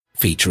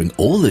featuring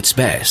all that's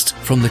best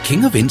from the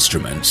King of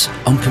Instruments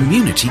on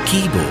Community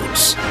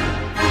Keyboards.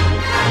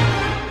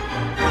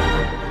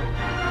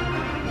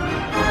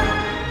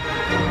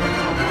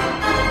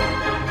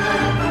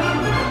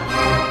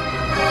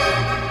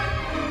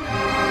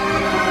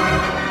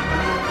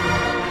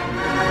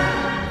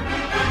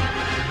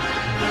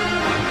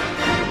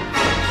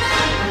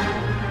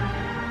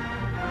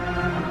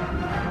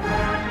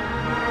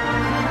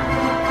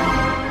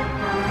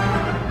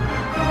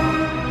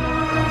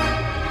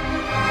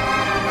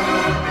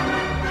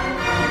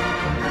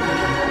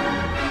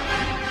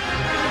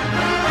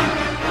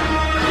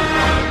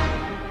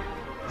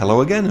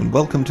 Hello again and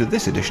welcome to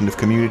this edition of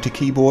Community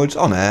Keyboards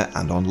on air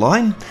and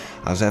online.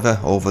 As ever,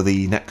 over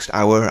the next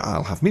hour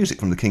I'll have music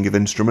from the King of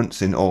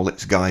Instruments in all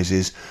its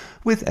guises,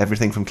 with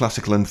everything from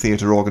classical and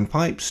theatre organ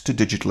pipes to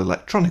digital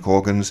electronic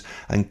organs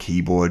and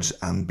keyboards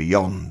and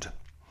beyond.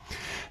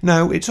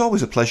 Now, it's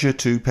always a pleasure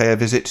to pay a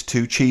visit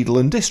to Cheadle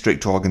and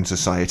District Organ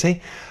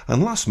Society,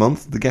 and last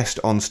month the guest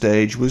on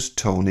stage was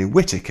Tony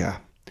Whitaker.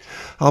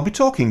 I'll be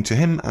talking to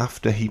him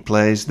after he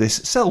plays this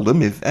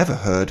seldom, if ever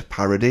heard,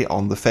 parody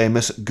on the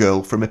famous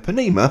Girl from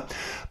Ipanema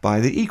by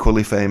the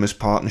equally famous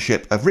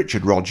partnership of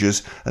Richard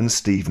Rodgers and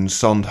Stephen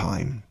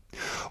Sondheim.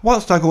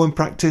 Whilst I go and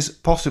practice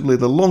possibly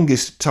the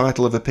longest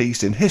title of a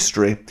piece in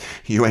history,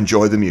 you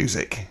enjoy the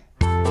music.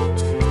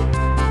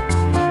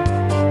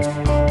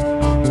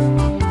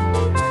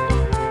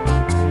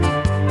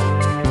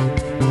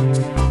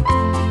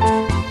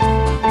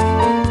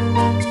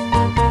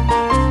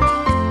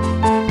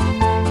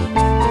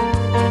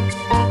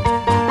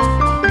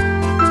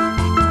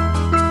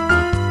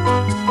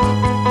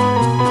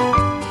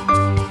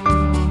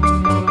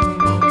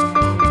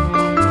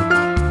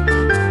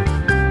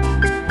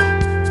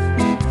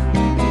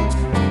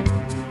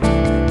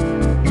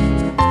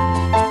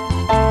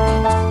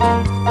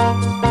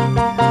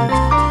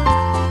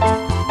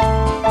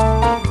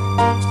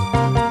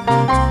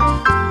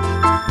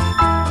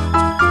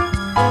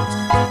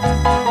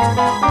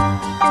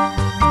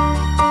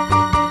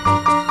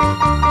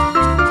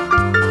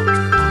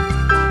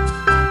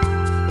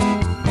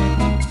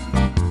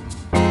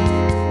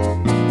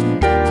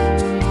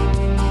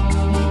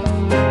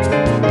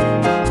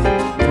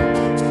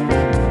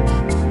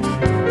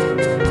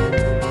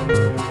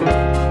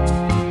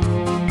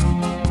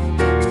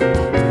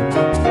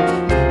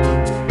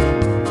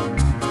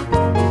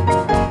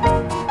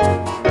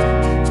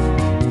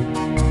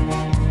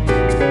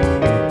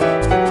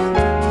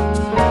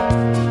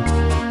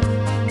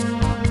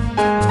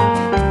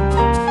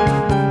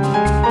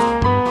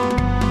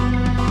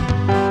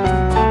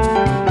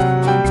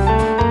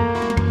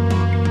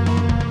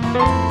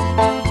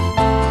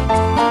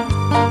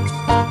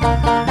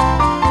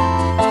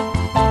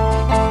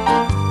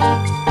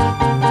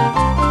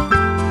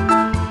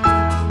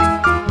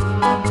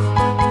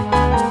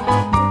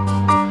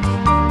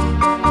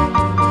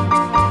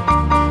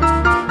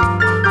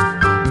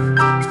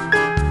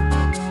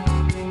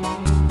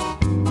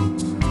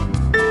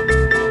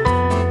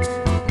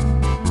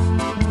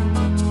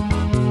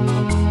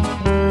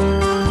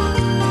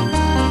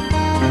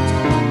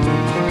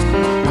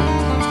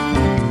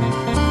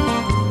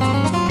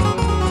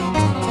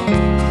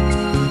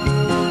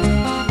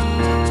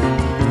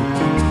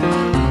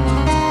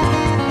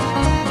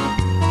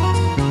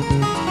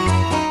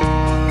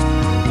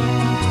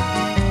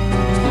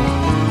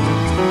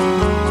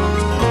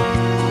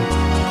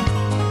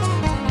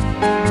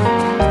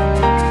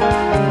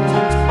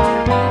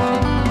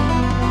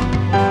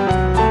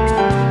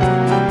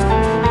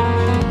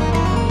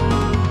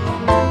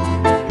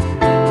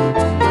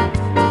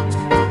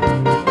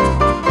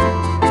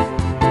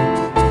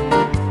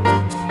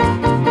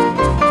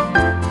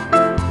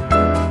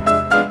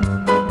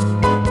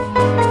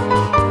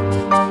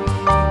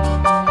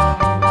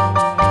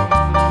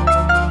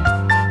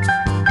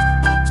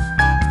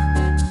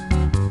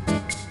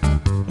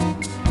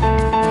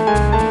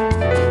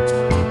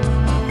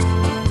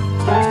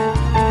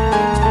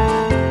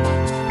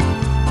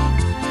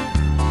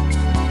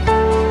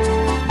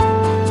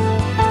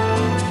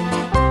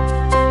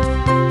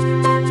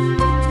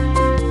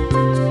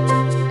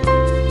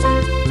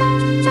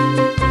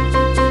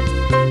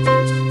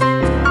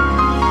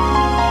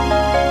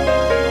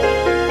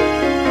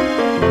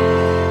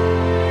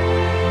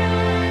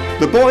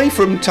 The boy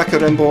from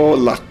Tacarembo,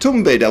 La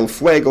Tumbe del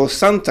Fuego,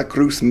 Santa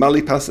Cruz,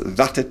 Malipas,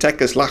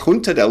 Zacatecas, La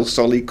Junta del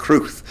Soli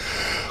Cruz.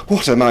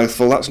 What a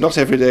mouthful. That's not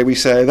every day we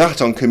say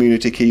that on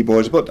Community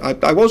Keyboards, but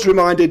I was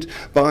reminded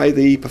by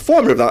the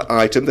performer of that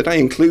item that I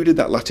included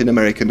that Latin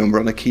American number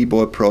on a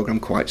keyboard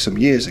programme quite some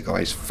years ago.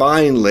 It's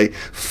finally,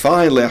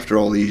 after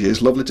all these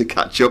years, lovely to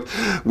catch up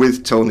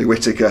with Tony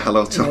Whitaker.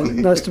 Hello,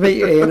 Tony. Nice to meet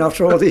you, Ian,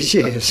 after all these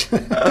years.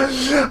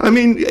 I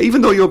mean,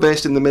 even though you're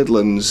based in the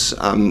Midlands,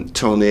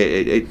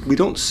 Tony, we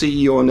don't see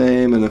your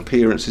name and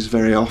appearances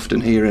very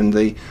often here in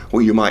the, what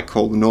you might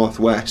call the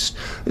Northwest.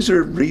 Is there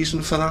a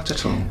reason for that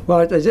at all?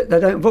 Well, they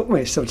don't book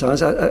me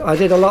sometimes. I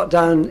did a lot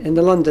down in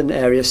the London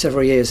area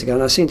several years ago,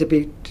 and I seem to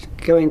be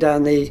going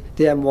down the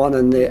M1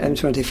 and the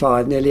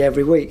M25 nearly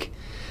every week.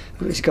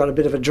 It's got a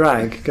bit of a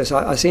drag because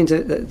I seem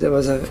to. There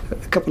was a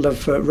couple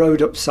of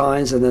road up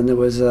signs, and then there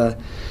was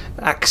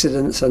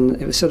accidents,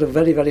 and it was sort of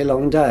very, very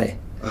long day.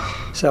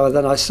 So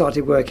then I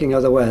started working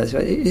other ways.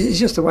 It's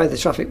just the way the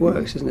traffic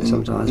works, isn't it,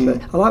 sometimes?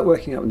 But I like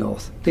working up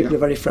north. People are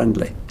very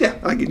friendly.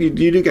 Yeah, you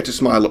do get a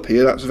smile up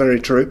here, that's very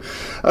true.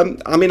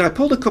 I mean, I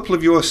pulled a couple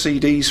of your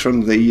CDs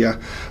from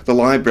the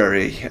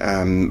library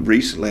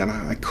recently, and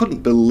I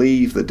couldn't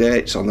believe the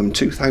dates on them,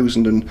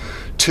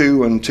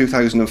 2002 and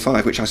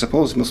 2005, which I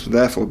suppose must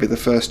therefore be the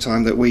first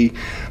time that we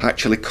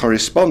actually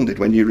corresponded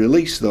when you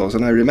released those.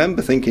 And I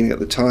remember thinking at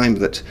the time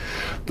that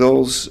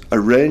those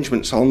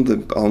arrangements on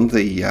the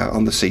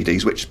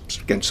CDs, which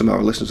again some of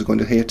our listeners are going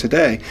to hear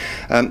today,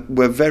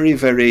 were very,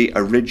 very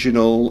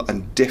original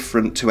and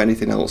different to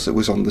anything else that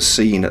was on the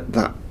scene at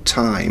that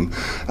time.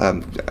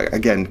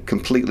 Again,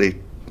 completely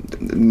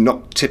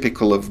not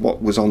typical of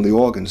what was on the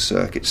organ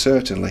circuit,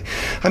 certainly.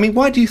 I mean,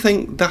 why do you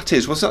think that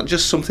is? Was that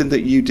just something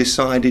that you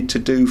decided to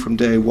do from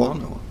day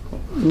one? Or?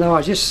 No,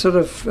 I just sort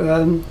of,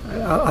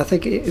 I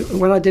think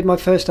when I did my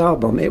first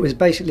album, it was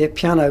basically a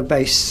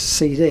piano-based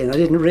CD, and I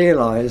didn't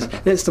realise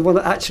it's the one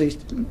that actually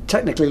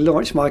technically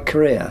launched my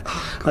career.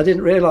 I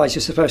didn't realise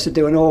you're supposed to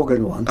do an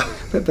organ one,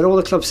 but all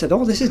the clubs said,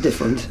 oh, this is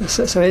different.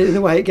 So in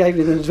a way, it gave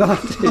me an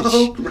advantage.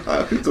 Oh,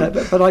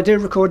 right. But I do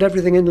record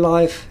everything in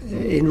live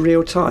in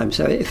real time.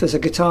 So if there's a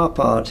guitar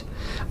part,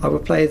 I will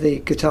play the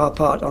guitar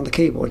part on the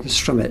keyboard and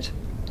strum it.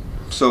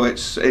 So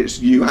it's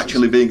you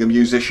actually being a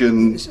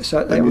musician.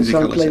 So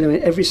I'm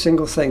playing every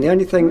single thing. The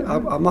only thing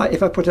I might,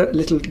 if I put a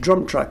little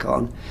drum track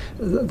on,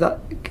 that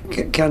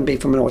can be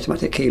from an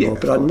automatic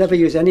keyboard, but I never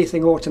use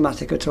anything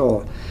automatic at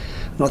all.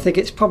 And I think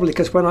it's probably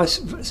because when I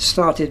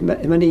started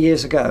many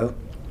years ago,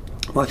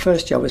 my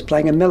first job was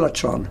playing a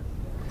mellotron.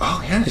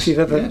 Oh, yes. If you've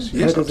ever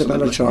heard of the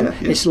mellotron.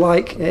 Yeah. It's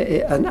like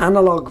an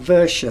analogue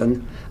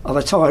version of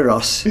a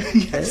Tyros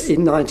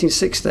in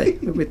 1960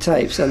 with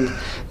tapes, and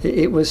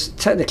it was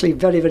technically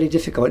very, very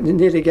difficult, and it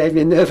nearly gave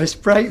me a nervous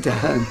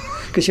breakdown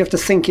because you have to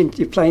think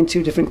you're playing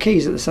two different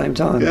keys at the same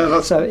time.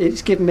 Yeah, so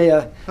it's given me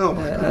a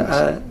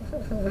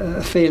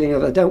feeling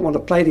of I don't want to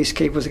play these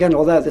keyboards again,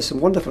 although there's some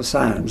wonderful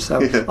sounds,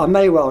 so I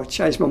may well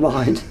change my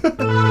mind.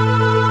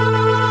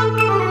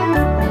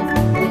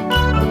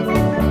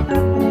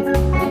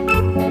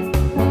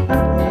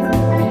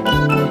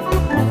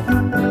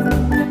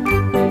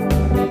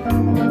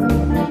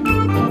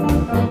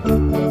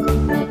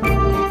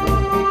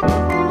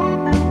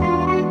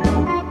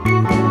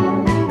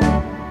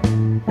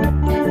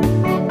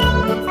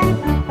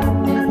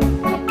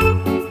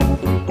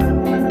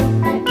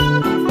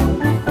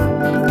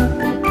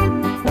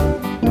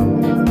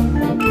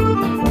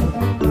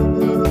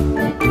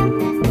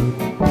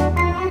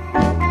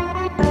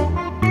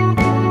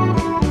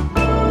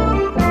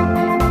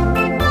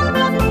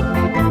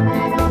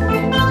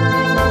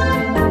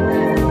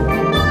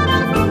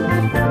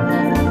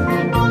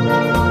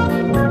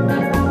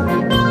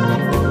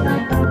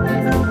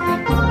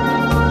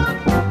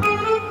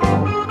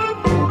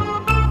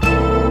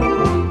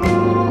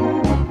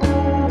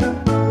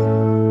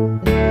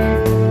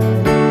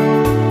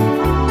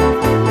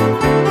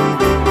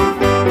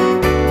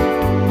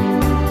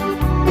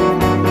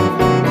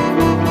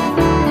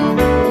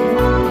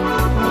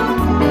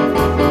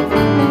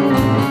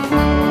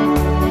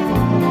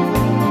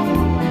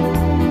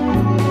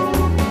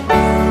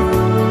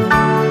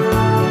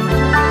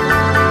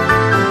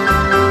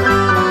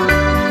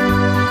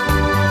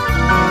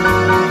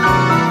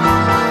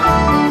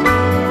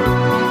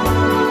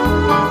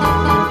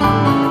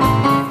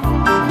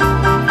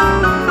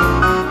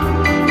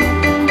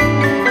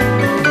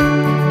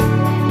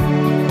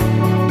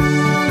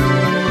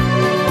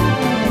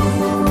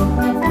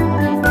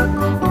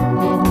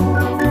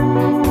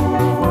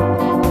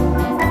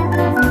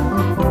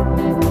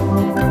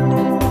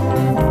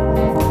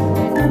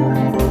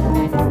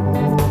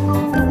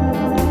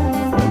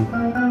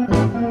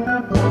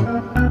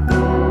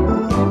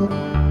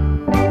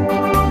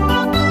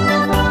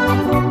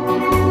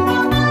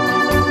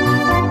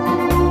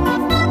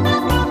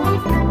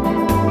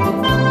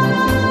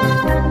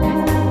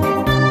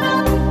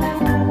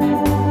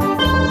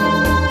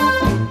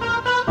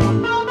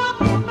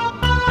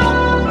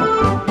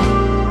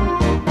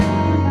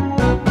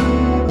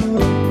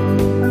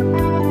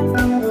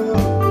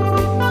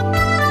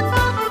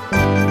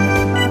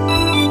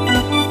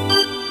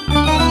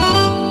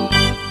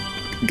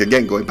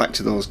 Again, going back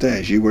to those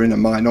days, you were in a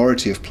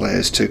minority of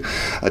players to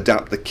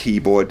adapt the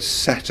keyboard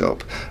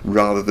setup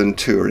rather than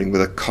touring with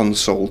a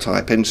console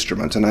type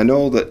instrument, and I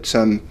know that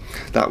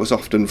that was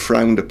often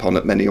frowned upon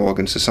at many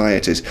organ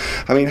societies.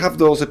 I mean, have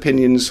those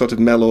opinions sort of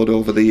mellowed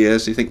over the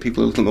years? Do you think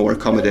people are a little more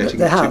accommodating?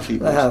 They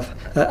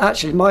have.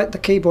 Actually, the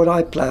keyboard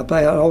I play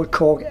an old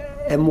Korg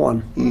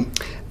M1,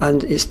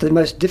 and it's the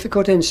most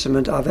difficult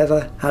instrument I've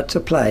ever had to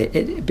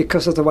play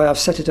because of the way I've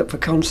set it up for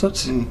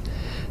concerts.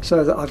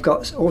 So that I've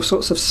got all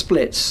sorts of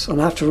splits, and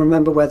I have to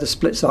remember where the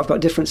splits are. I've got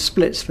different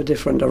splits for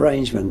different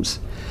arrangements.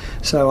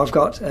 So I've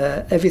got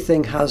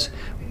everything has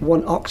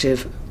one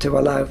octave to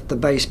allow the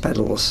bass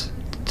pedals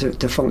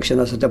to function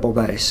as a double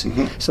bass.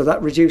 So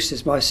that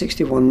reduces my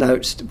 61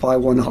 notes by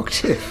 1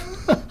 octave.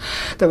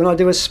 Then when I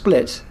do a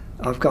split,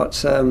 I've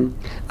got a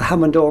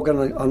Hammond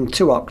organ on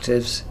 2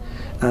 octaves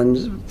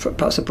and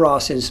perhaps a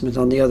brass instrument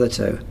on the other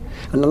 2.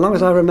 And as long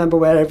as I remember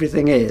where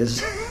everything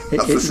is,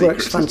 it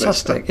works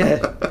fantastic. Yeah,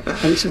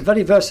 and it's a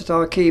very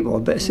versatile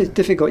keyboard, but it's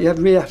difficult. You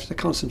really have to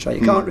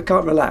concentrate. You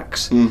can't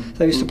relax. So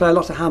I used to play a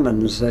lot of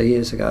Hammonds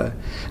years ago,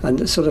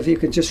 and sort of you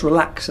can just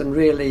relax and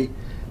really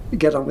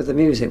get on with the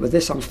music. With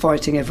this, I'm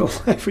fighting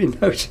every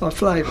note I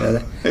play.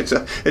 Really,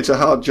 it's a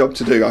hard job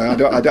to do.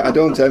 I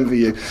don't envy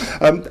you.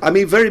 I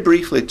mean, very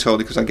briefly,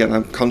 Tony, because again,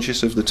 I'm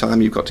conscious of the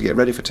time you've got to get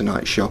ready for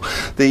tonight's show.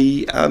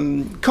 The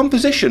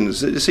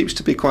compositions, it seems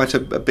to be quite a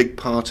big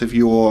part of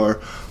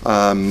your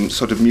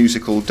sort of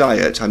musical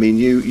diet. I mean,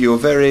 you're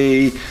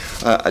very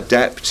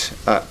adept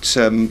at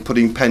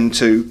putting pen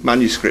to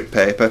manuscript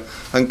paper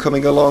and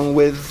coming along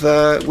with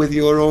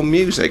your own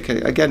music.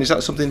 Again, is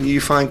that something that you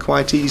find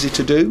quite easy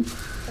to do?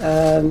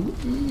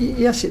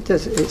 Yes, it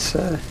does. It's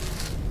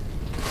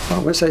I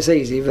won't say it's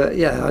easy, but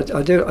yeah,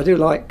 I do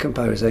like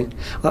composing.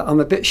 I'm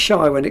a bit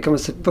shy when it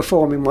comes to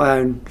performing my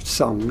own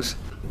songs.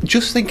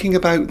 Just thinking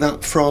about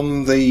that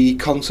from the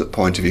concert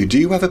point of view, do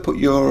you ever put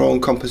your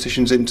own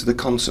compositions into the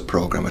concert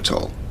programme at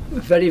all?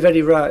 Very,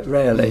 very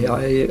rarely.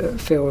 I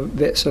feel a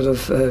bit sort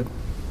of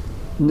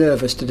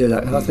nervous to do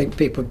that. I think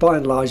people, by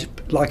and large,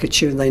 like a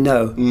tune they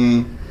know,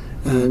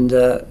 and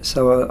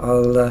so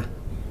I'll.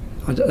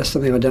 That's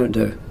something I don't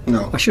do.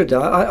 No. I should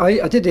do.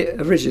 I did it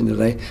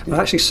originally. I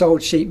actually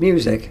sold sheet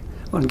music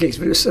on gigs,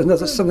 but it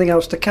was something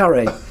else to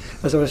carry.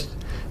 As I was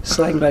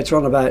saying later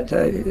on about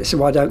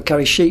so I don't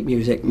carry sheet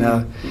music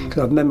now,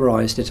 because I've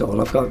memorised it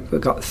all. I've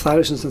got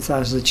thousands and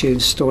thousands of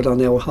tunes stored on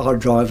the old hard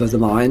drive of the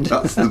mind.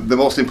 That's the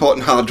most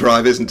important hard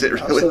drive, isn't it,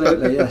 really?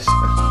 Absolutely, yes.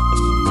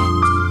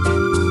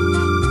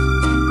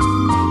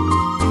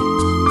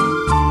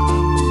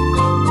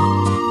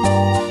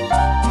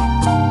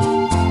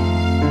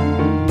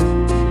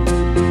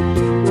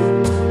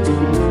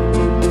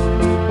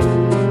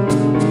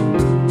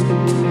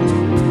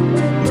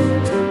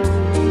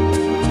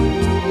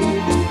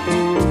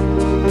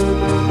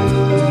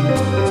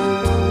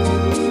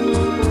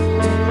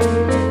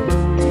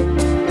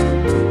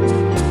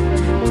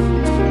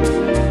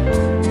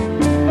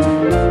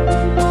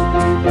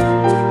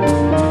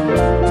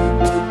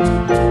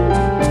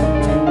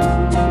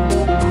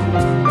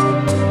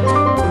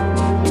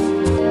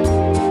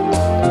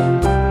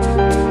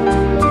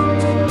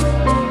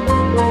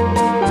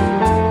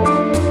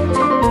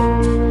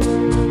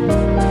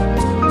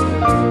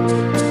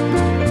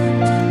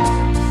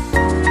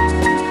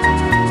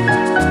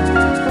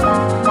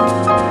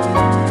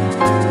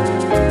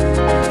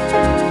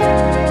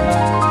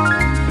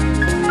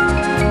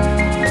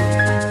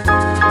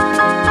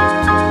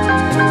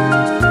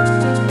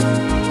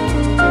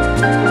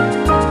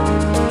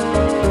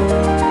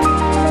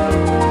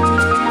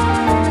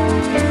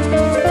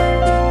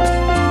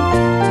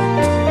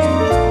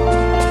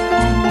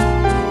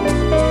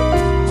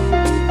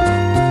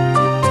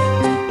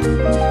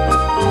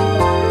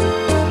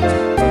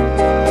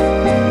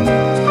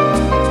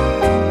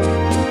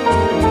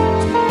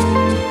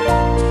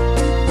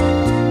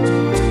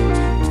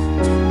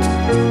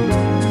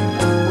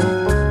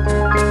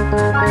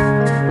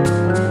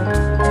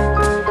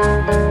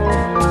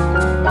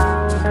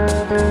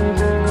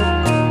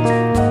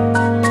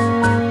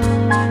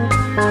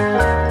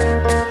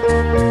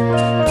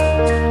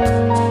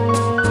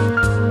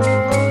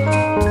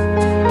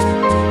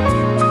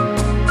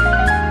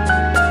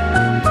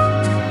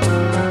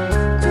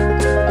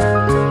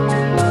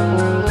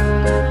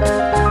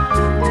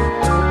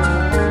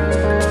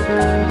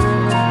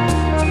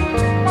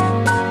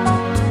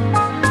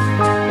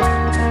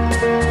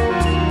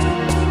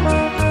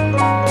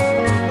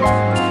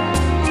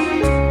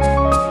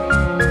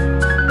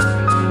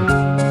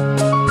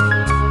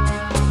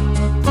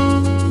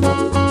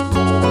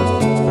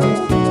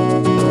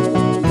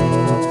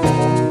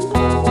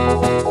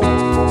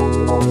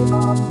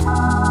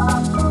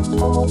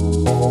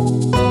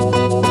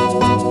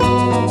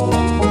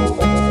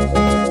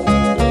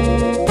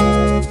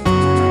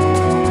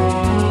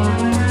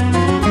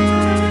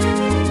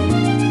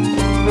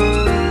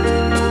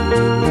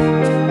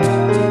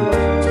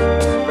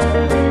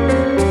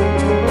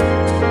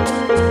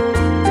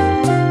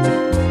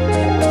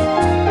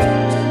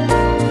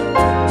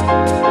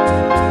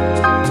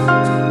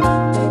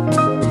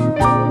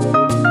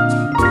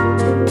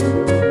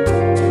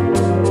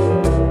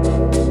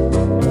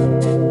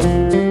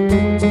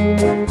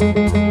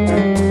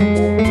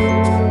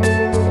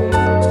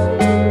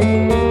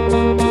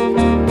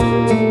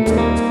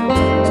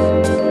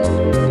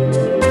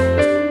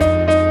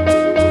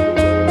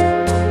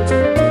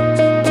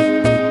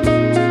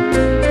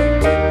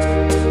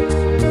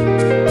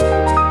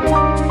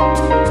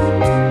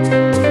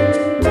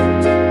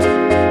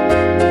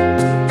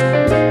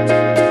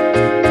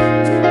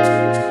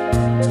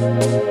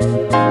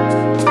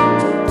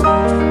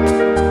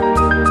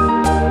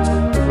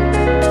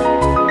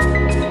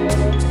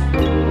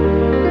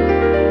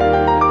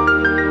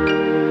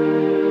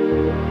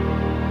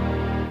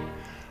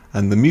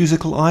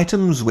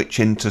 items which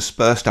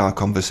interspersed our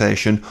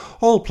conversation,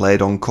 all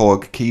played on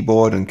Korg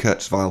keyboard and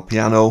Kurzweil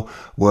piano,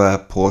 were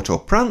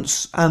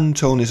Port-au-Prince and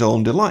Tony's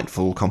own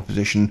delightful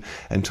composition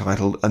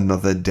entitled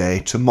Another Day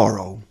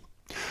Tomorrow.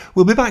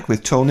 We'll be back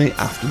with Tony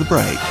after the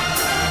break.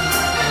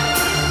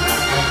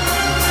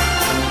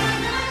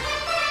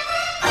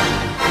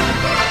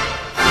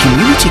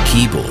 Community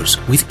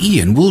Keyboards with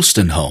Ian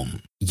Wolstenholme.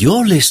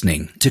 You're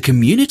listening to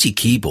Community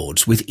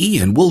Keyboards with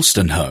Ian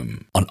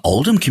Wolstenholme on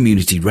Oldham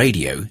Community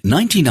Radio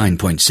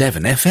 99.7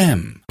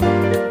 FM.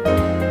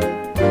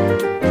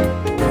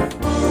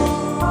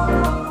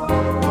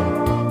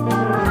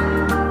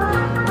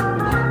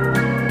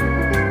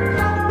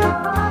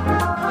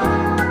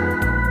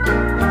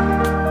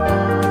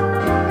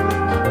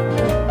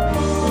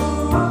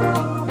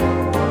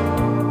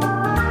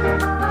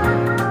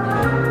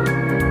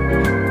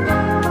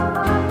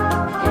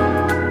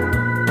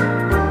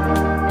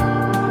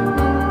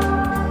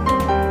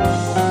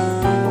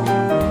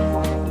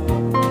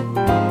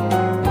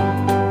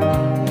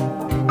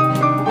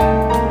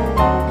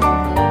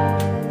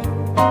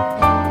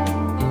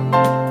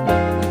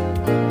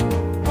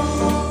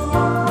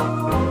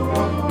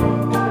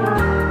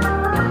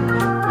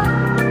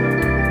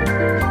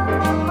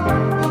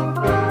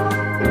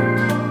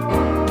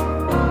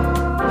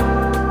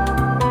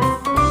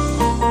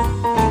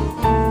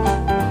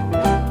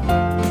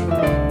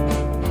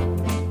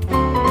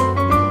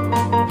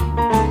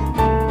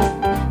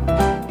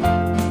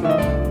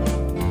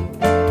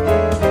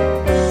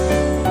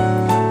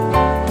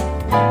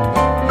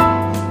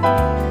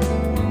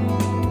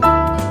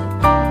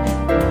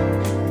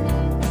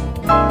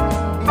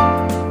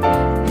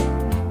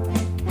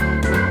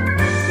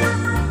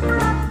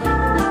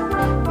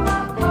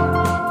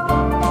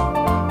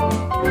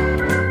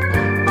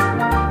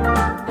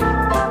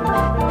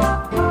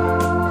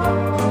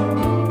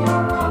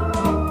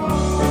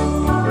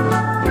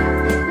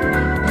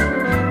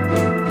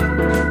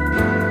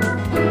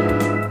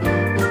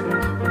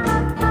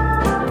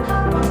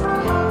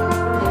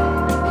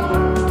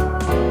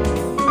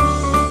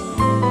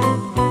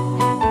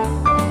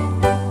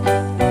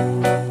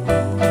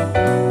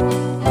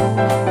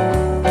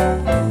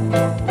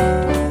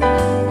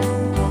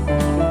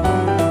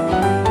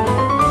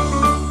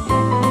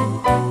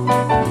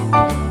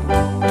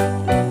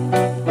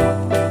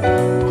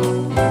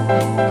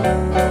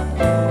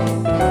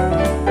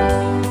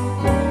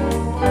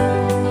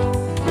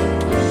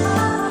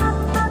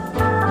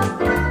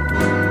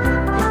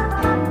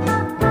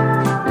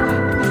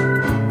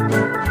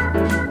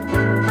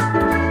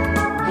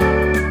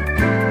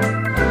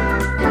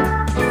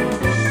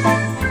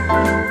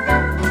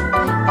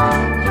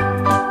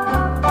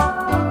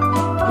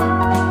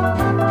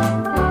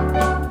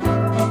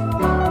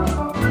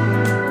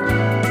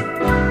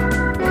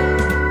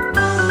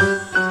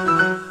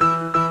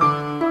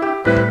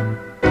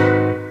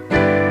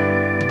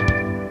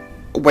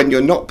 When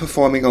you're not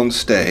performing on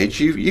stage,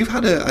 you've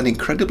had an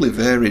incredibly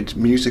varied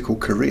musical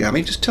career. I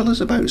mean, just tell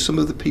us about some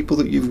of the people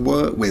that you've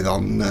worked with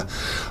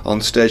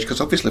on stage,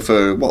 because obviously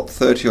for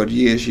 30 odd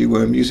years you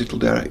were a musical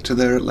director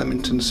there at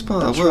Leamington Spa,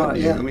 That's weren't right,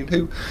 you? yeah. I mean,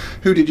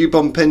 who did you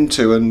bump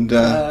into? And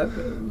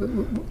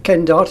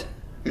Ken Dodd.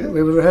 Yeah.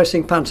 We were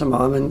rehearsing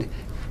pantomime and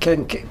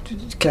Ken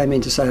came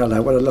in to say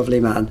hello. What a lovely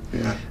man.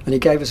 Yeah. And he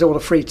gave us all a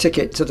free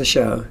ticket to the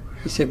show.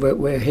 He said,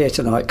 we're here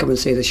tonight, come and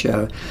see the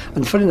show.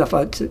 And funny enough,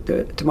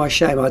 to my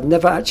shame, I'd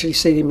never actually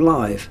seen him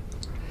live.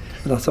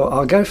 And I thought,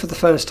 I'll go for the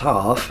first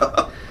half.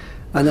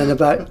 And then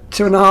about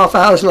 2.5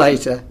 hours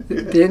later,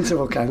 the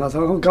interval came. I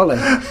thought, oh, golly.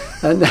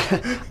 And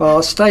well,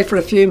 I'll stay for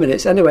a few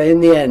minutes. Anyway, in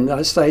the end,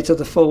 I stayed to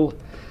the full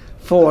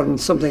 4 and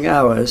something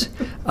hours,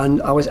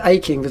 and I was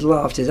aching with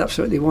laughter. It's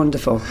absolutely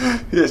wonderful.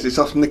 Yes, it's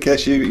often the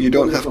case. You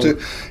don't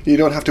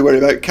have to worry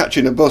about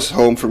catching a bus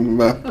home from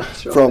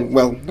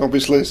well,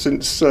 obviously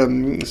since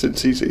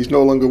he's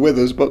no longer with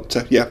us, but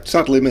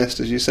sadly missed,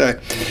 as you say.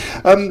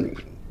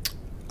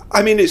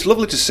 I mean, it's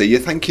lovely to see you.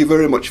 Thank you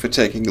very much for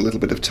taking a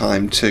little bit of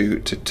time to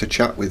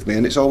chat with me,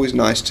 and it's always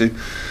nice to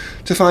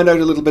find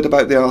out a little bit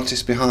about the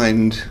artist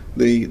behind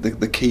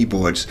the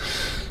keyboards.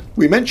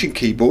 We mentioned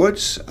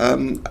keyboards.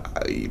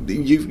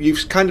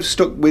 You've kind of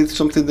stuck with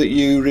something that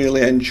you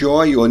really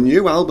enjoy. Your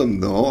new album,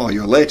 though, or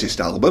your latest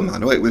album, I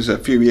know it was a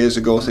few years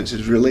ago since it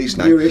was released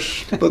now,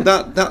 Newish. but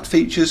that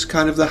features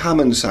kind of the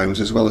Hammond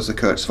sounds as well as the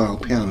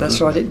Kurzweil piano. That's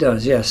right, it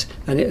does, yes.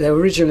 And they were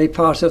originally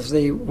part of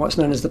what's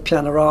known as the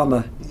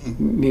Pianorama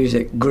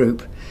music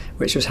group,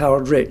 which was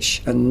Harold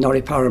Rich and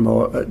Norrie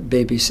Paramore at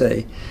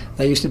BBC.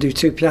 They used to do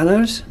 2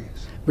 pianos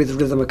with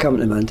rhythm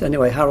accompaniment.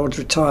 Anyway, Harold's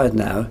retired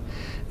now,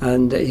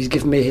 and he's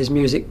given me his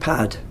music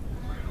pad.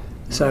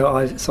 So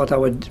I thought I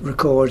would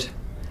record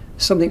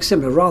something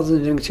similar. Rather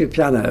than doing 2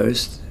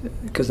 pianos,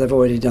 because they've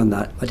already done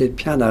that, I did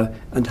piano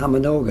and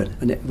Hammond organ,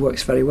 and it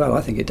works very well.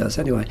 I think it does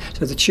anyway.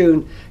 So the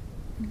tune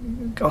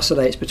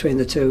oscillates between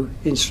the 2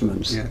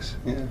 instruments. Yes,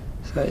 yeah.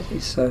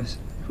 So it's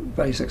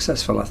very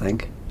successful, I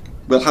think.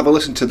 We'll have a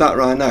listen to that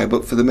right now,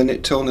 but for the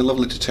minute, Tony,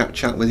 lovely to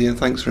chat with you, and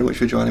thanks very much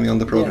for joining me on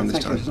the programme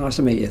this time. It's nice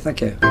to meet you.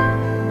 Thank you.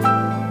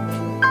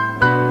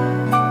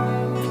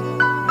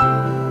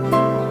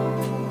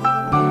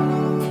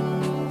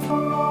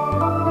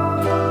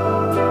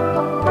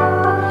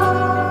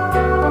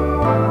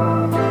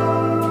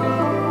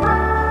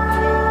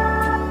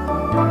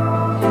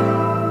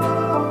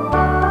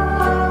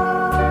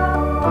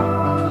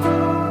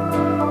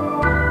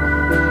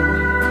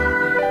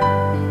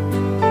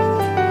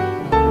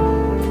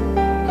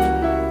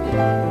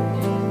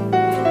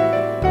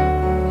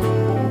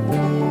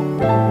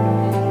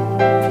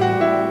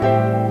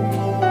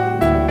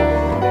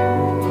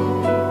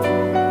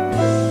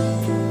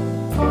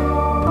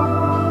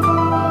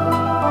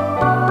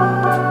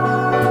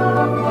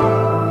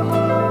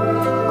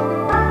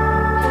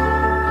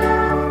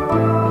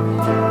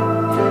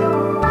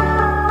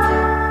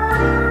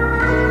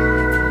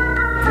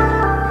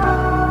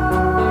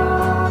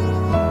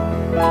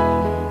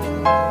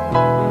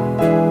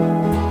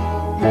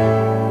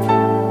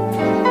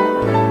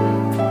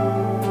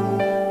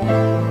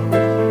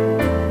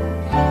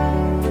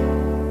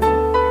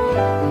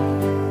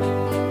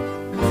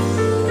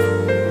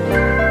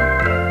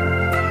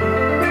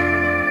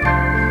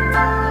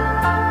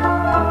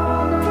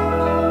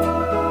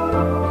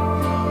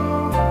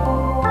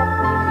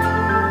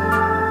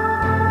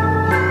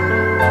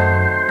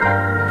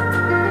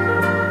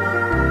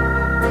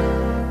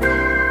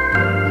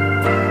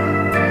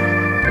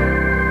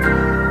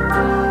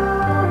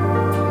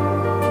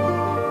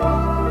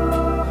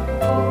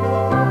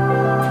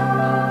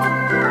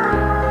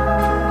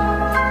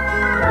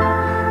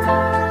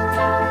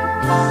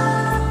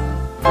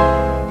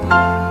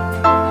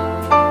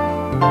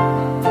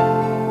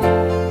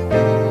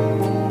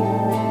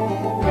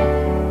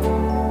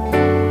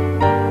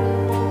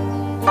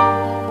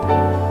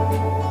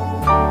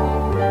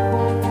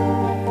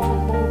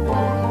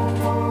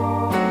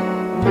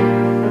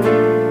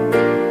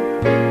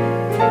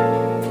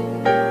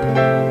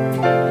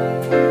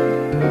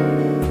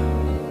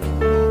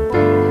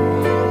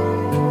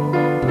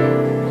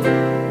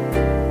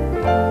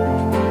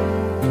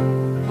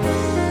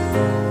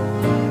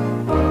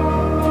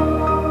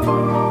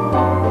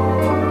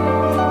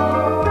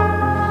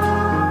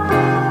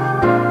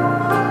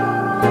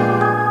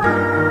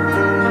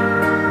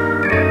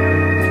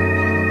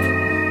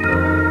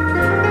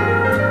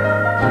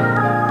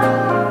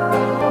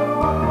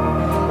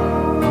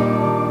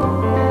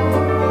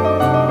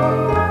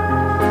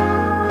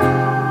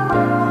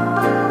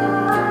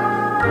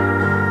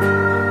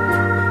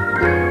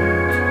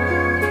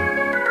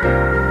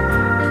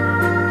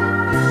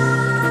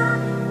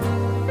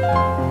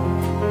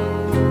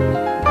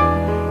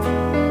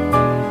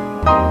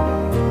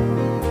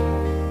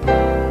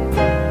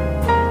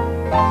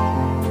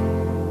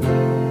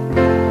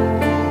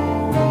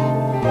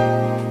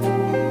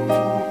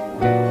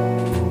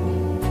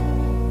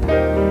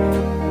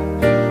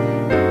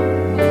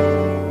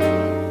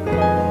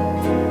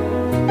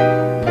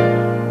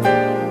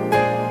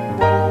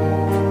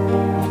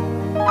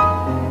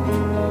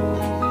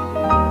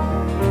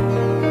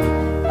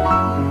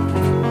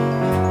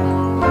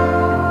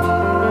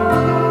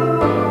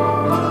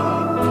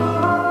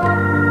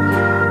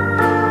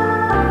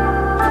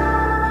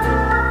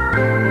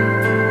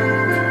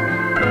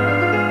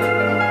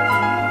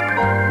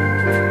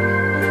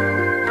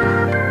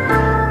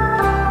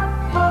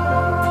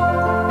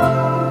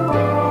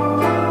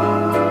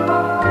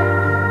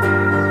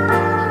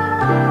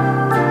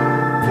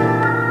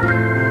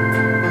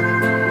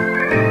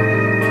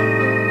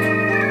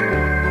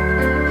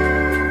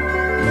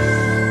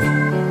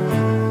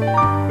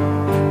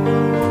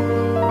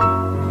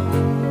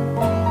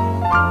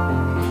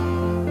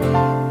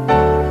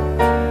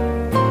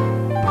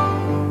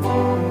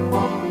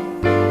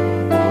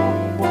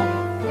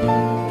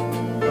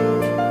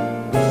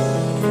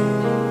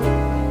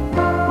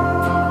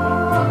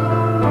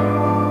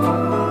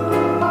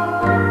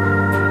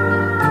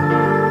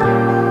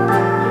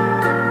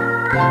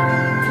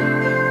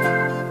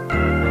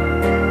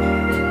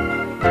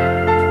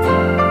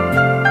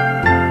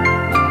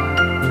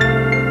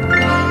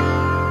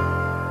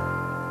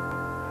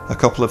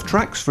 couple of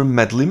tracks from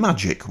Medley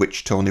Magic,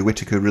 which Tony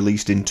Whitaker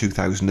released in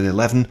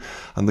 2011,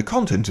 and the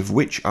content of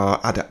which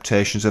are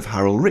adaptations of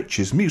Harold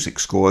Rich's music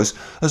scores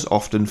as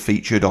often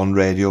featured on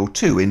Radio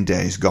 2 in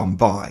days gone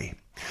by.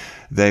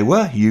 They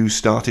were You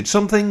Started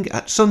Something,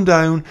 At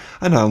Sundown,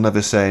 and I'll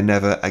Never Say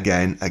Never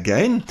Again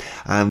Again,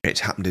 and It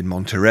Happened in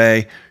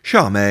Monterey,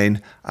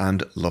 Charmaine,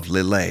 and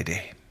Lovely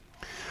Lady.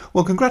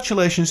 Well,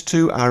 congratulations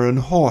to Aaron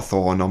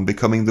Hawthorne on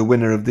becoming the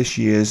winner of this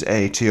year's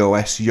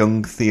ATOS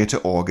Young Theatre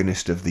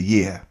Organist of the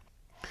Year.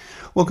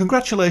 Well,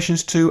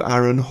 congratulations to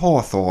Aaron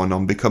Hawthorne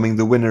on becoming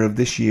the winner of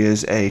this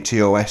year's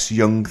ATOS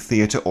Young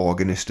Theatre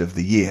Organist of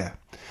the Year.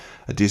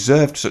 A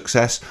deserved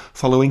success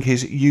following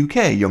his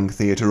UK Young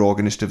Theatre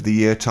Organist of the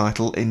Year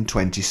title in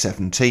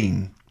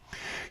 2017.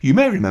 You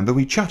may remember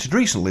we chatted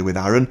recently with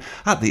Aaron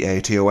at the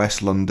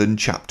ATOS London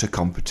chapter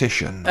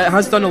competition. It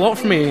has done a lot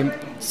for me,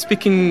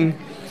 speaking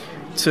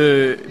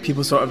to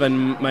people sort of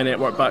in my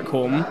network back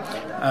home,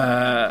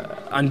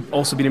 and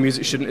also being a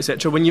music student,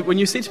 etc. When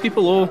you say to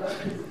people, "Oh,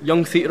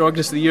 Young Theatre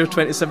Organist of the Year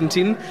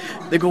 2017,"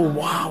 they go,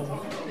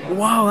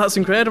 Wow, that's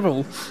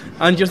incredible.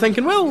 And you're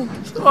thinking, well,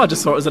 I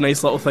just thought it was a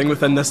nice little thing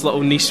within this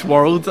little niche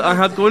world that I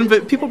had going.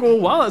 But people go,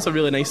 wow, that's a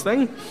really nice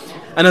thing.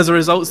 And as a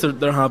result,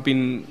 there have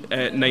been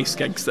nice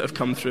gigs that have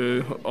come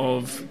through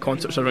of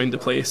concerts around the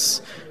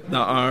place that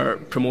are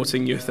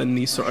promoting youth in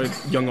these sort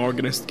of young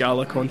organist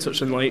gala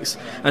concerts and likes.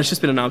 And it's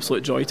just been an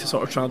absolute joy to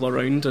sort of travel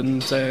around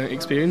and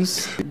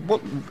experience.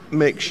 What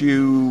makes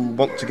you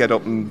want to get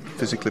up and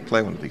physically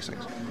play one of these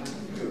things?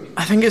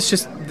 I think it's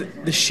just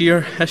the sheer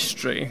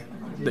history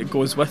that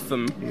goes with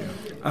them.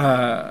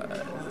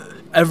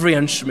 Every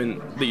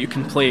instrument that you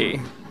can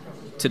play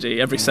today,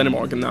 every cinema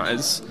organ that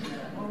is,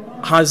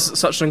 has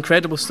such an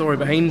incredible story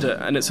behind it,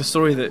 and it's a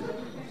story that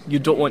you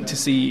don't want to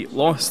see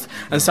lost.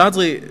 And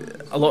sadly,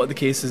 a lot of the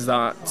cases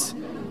that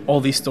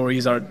all these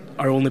stories are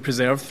only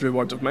preserved through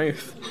word of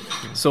mouth.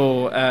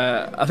 So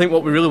I think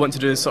what we really want to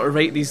do is sort of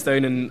write these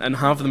down and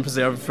have them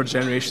preserved for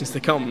generations to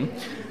come,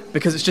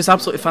 because it's just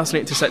absolutely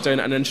fascinating to sit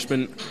down at an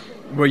instrument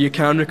where you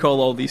can recall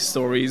all these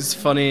stories,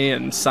 funny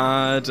and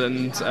sad,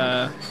 and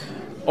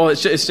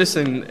it's just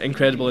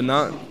incredible in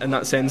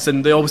that sense.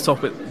 And they always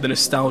talk about the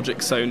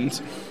nostalgic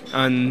sound,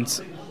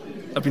 and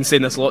I've been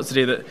saying this a lot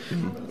today that,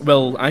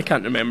 well, I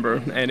can't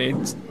remember any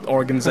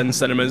organs in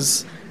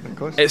cinemas.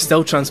 It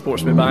still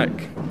transports me back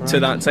to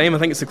that time. I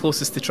think it's the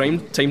closest to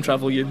time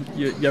travel you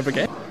ever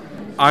get.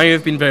 I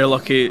have been very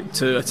lucky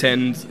to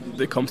attend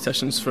the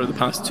competitions for the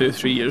past 2 or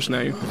 3 years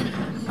now,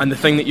 and the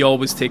thing that you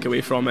always take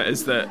away from it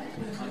is that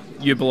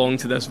you belong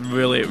to this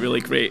really,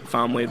 really great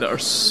family that are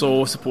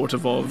so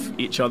supportive of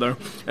each other,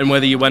 and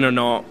whether you win or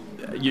not,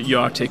 you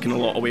are taking a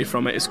lot away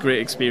from it. It's a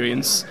great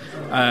experience,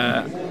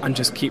 and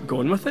just keep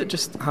going with it.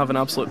 Just have an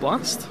absolute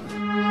blast.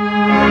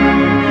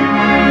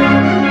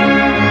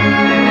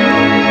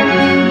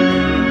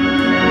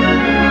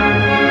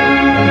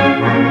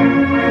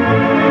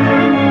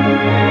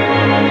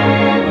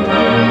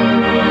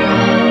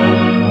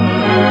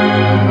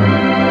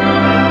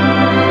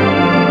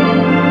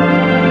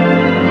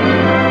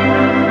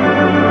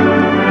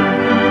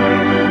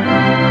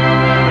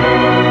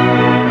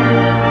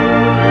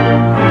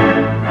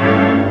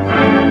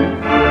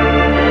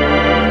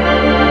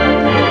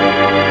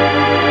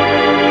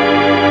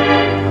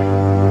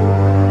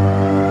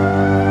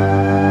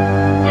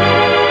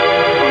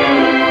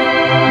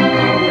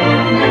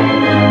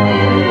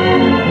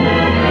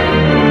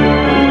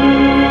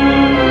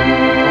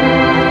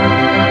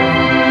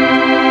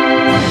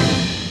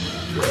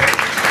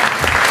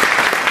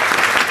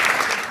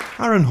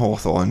 Aaron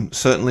Hawthorne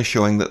certainly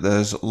showing that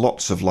there's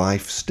lots of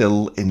life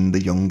still in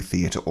the young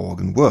theatre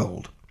organ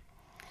world.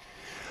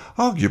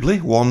 Arguably,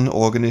 one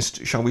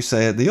organist, shall we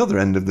say, at the other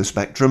end of the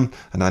spectrum,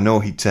 and I know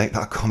he'd take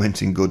that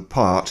comment in good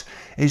part,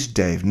 is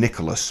Dave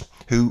Nicholas,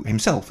 who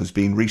himself has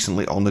been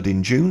recently honoured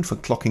in June for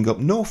clocking up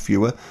no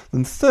fewer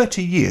than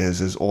 30 years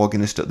as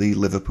organist at the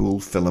Liverpool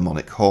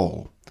Philharmonic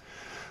Hall.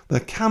 There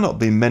cannot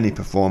be many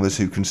performers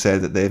who can say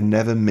that they've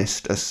never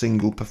missed a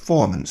single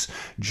performance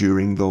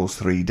during those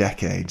 3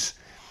 decades.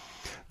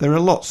 There are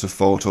lots of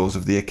photos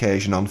of the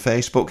occasion on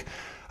Facebook,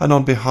 and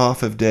on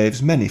behalf of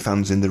Dave's many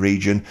fans in the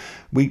region,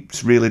 we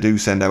really do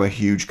send our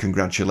huge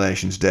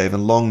congratulations, Dave,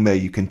 and long may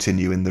you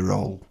continue in the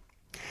role.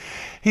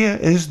 Here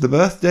is the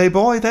birthday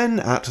boy then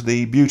at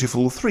the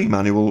beautiful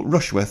 3-manual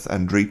Rushworth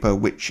and Dreeper,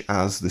 which,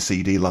 as the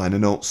CD liner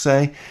notes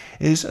say,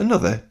 is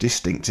another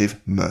distinctive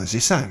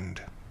Mersey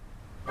sound.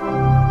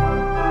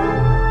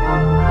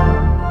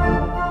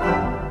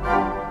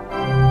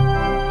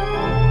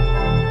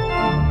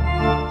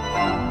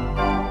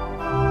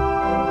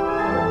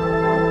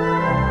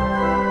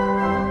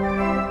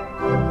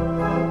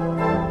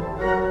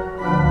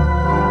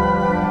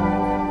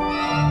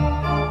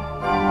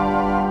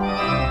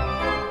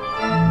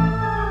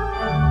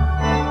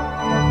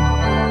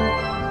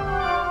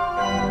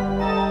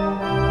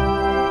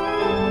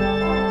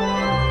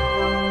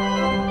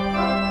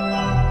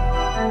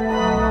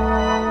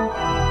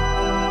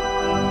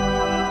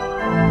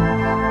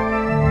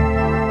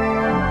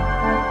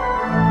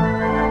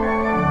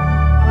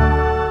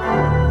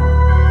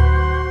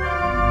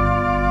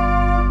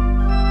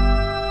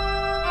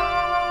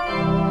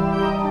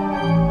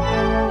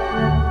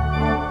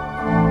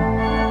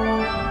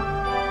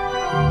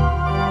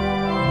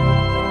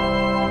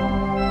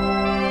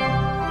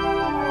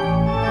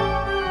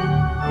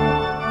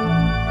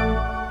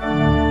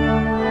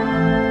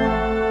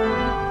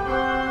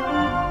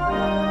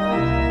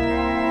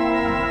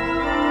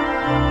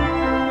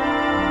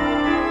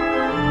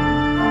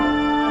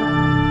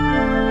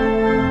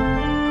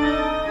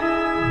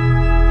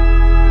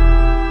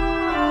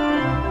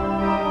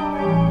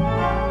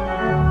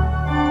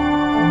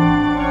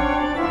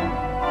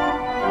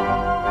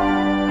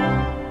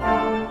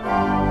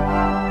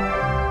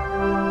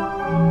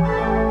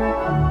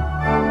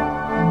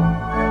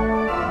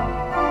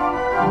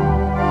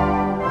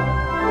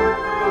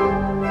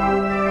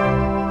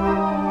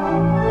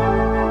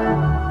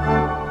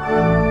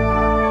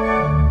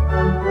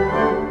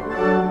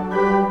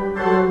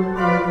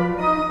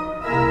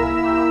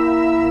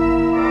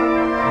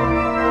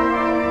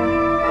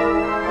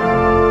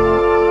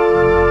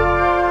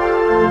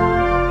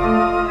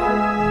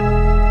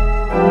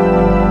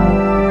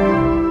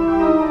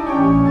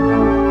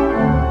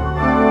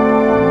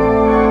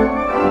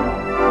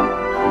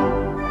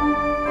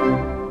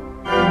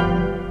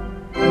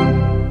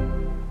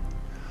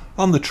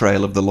 On the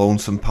Trail of the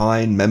Lonesome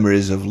Pine,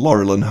 Memories of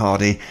Laurel and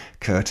Hardy,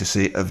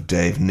 courtesy of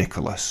Dave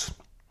Nicholas.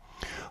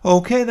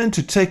 OK, then,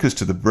 to take us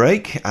to the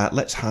break,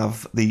 let's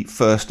have the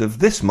first of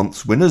this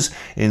month's winners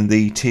in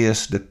the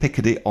Tierce de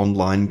Picardy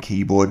Online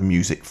Keyboard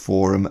Music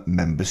Forum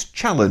Members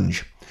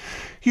Challenge.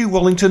 Hugh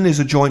Wallington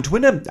is a joint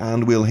winner,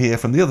 and we'll hear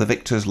from the other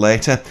victors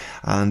later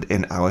and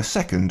in our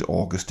second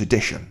August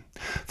edition.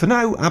 For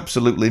now,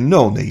 absolutely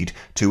no need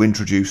to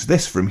introduce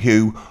this from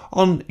Hugh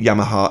on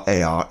Yamaha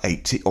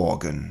AR80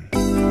 organ.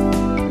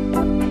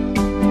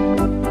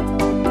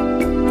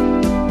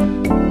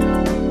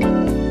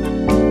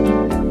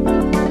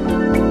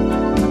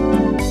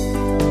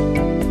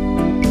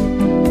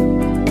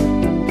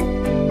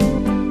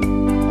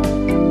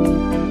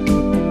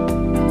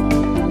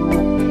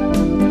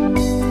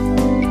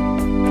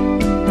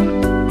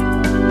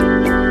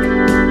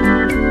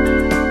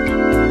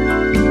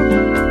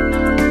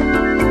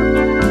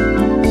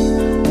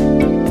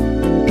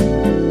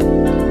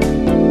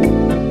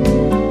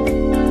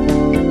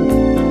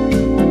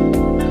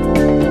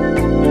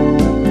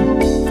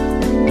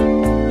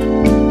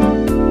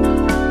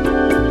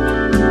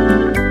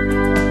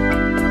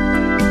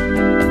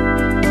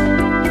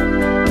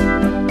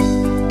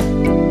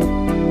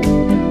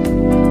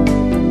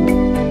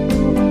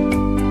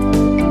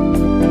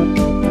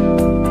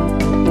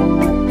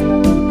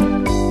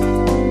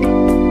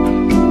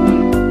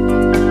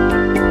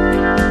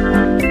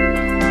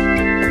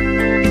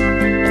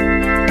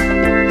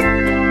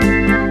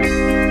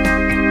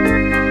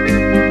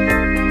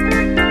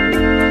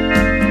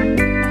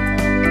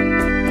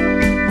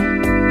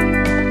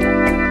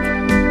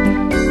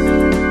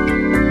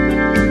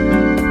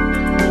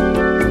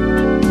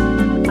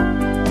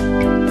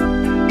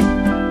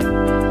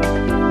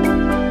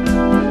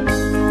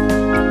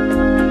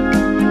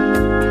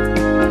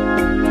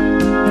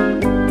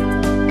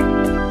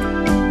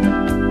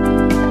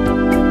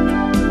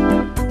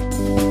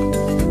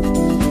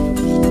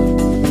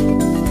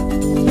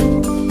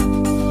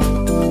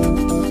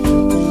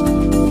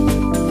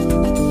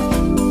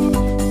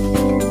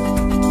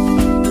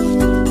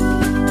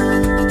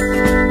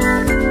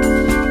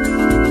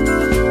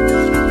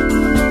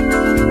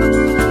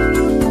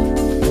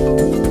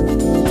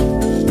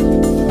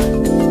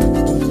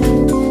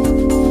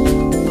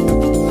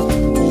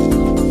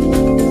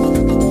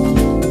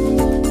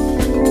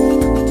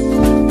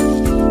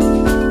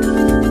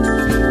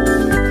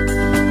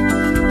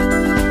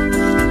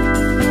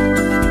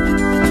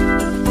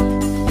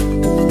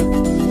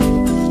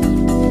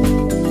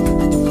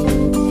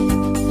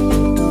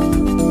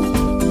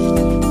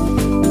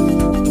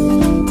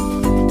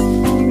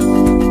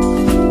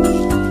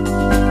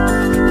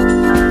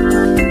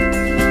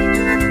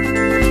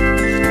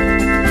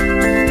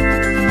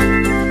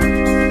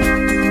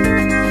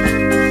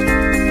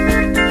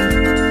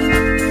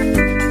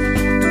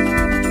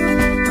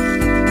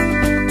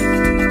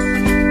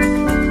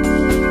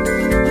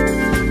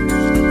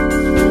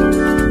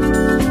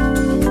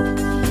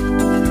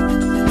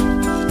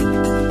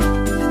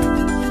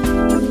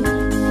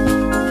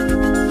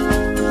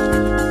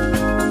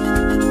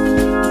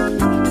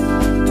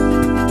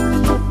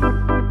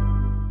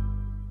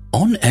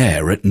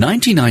 At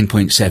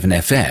 99.7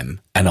 FM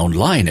and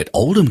online at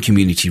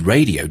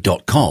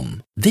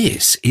oldhamcommunityradio.com.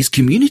 This is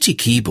Community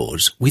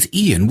Keyboards with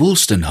Ian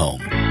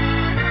Wolstenholme.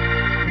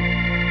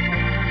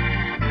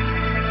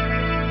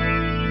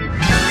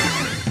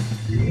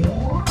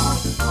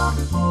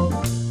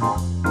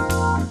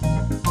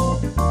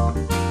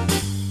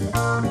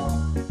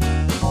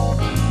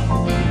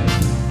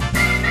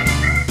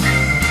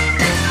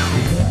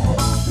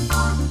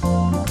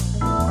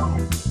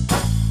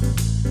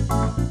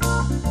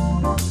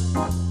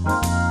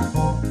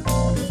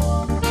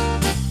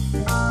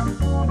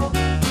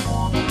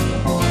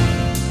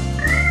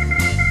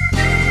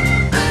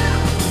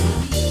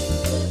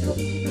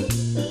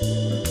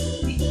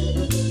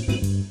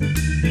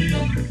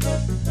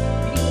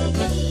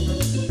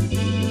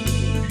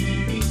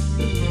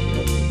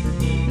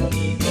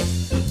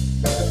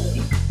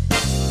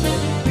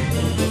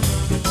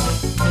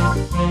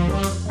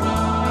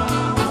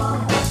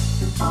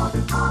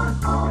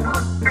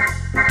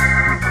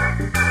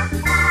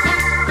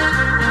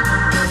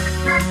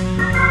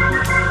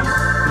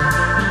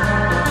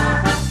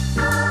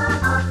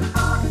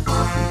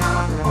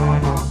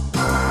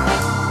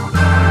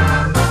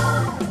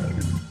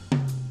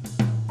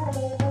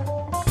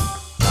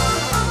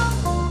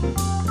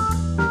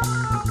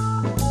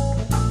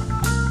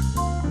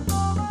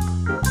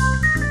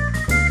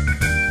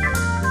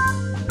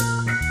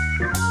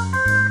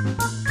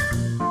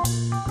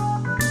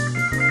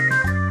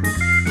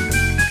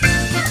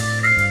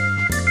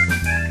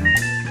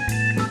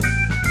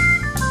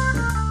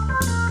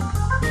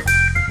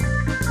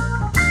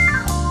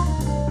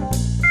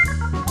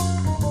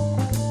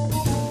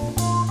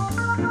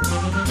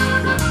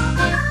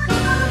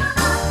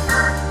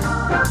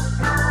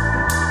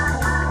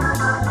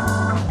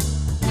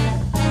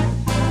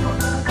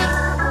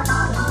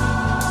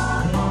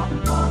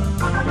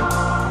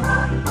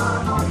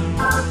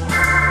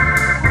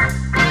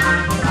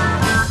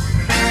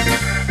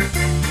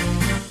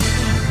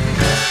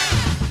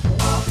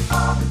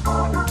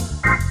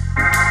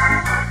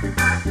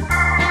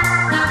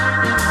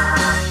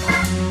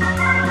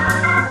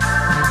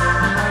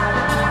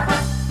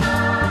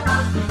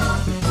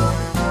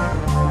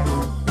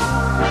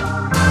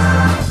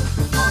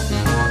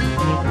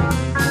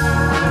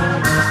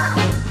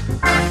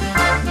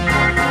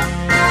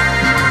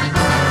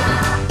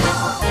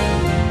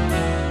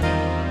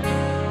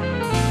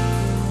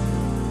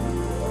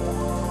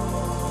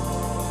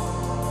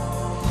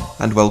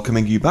 and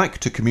welcoming you back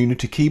to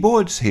Community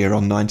Keyboards here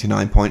on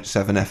 99.7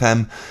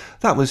 FM.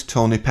 That was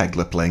Tony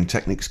Pegler playing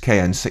Technics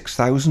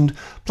KN6000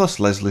 plus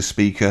Leslie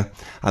Speaker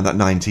and that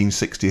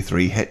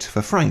 1963 hit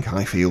for Frank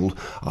Highfield,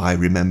 I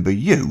Remember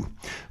You,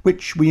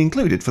 which we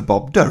included for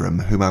Bob Durham,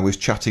 whom I was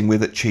chatting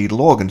with at Cheadle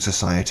Organ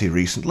Society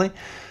recently,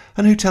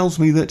 and who tells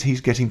me that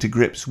he's getting to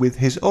grips with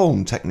his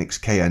own Technics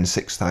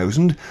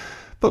KN6000,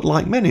 but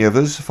like many of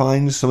us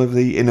finds some of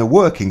the inner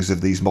workings of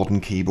these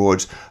modern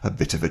keyboards a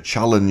bit of a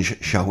challenge,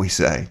 shall we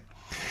say.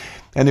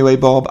 Anyway,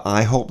 Bob,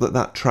 I hope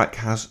that track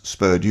has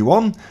spurred you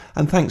on,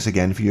 and thanks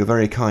again for your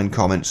very kind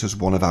comments as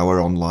one of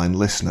our online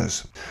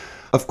listeners.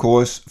 Of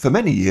course, for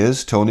many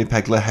years, Tony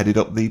Pegler headed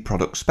up the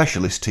product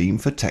specialist team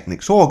for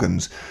Technics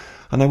organs,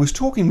 and I was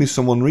talking with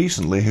someone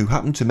recently who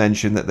happened to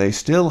mention that they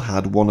still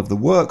had one of the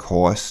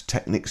workhorse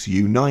Technics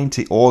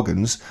U90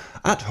 organs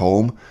at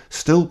home,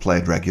 still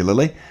played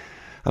regularly,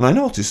 and I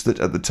noticed that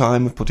at the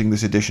time of putting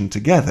this edition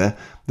together,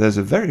 there's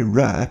a very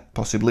rare,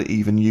 possibly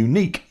even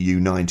unique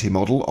U90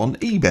 model on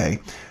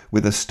eBay,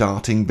 with a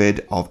starting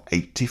bid of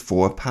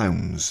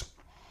 £84.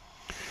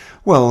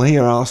 Well,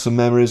 here are some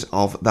memories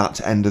of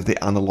that end of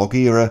the analogue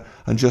era,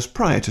 and just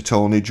prior to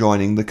Tony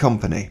joining the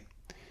company.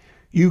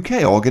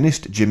 UK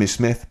organist Jimmy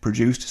Smith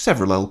produced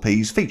several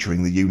LPs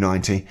featuring the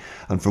U90,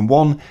 and from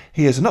one,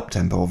 here's an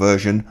up-tempo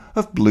version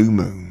of Blue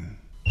Moon.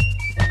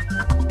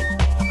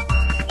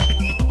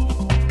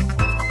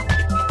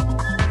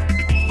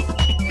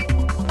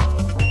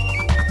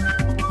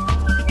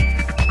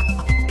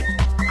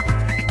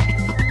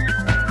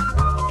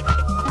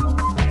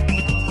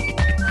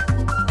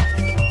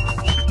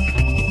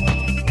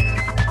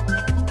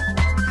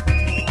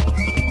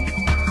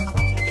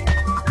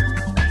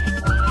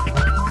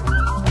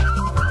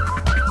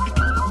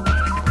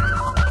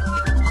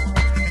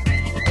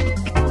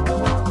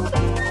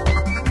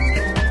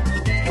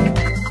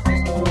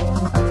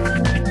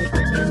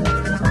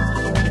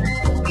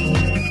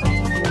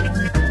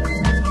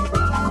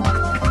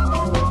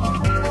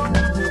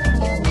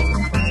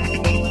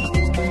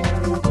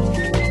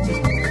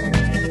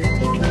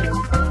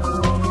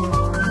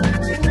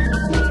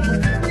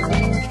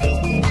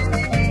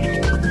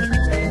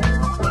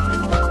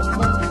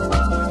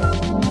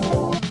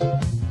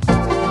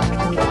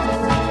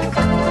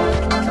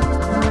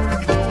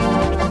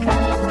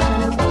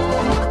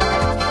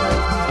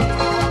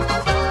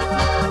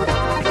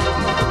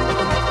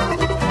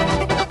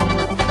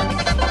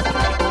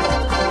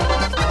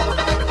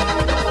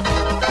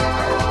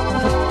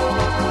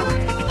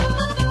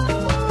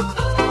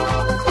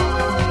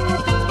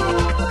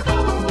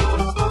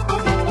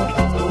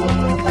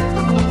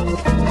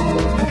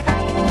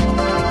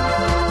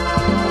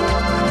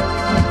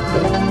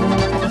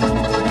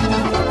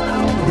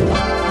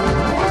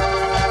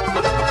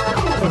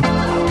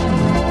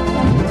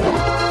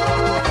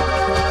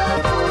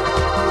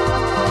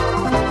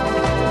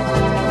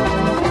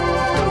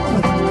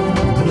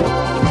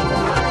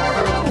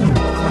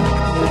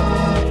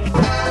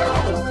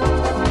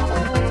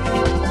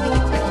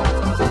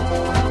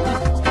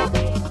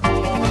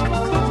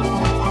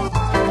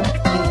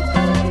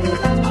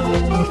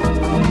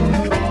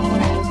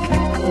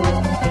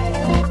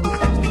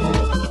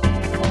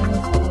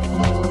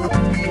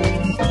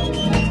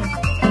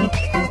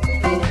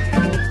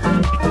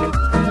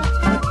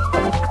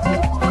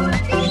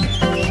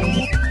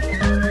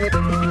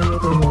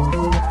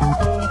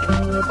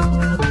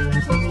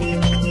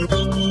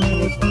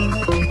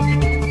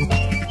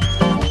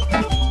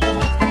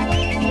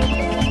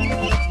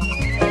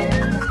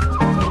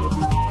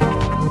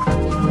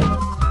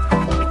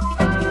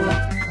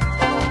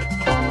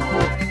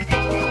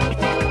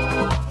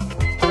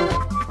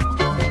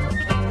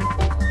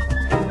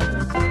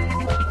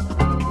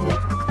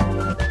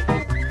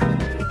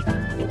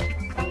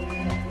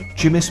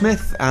 Jimmy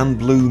Smith and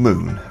Blue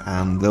Moon,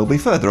 and there'll be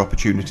further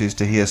opportunities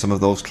to hear some of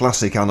those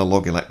classic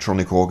analogue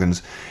electronic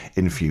organs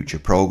in future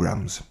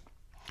programmes.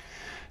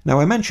 Now,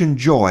 I mentioned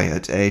Joy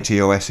at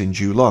ATOS in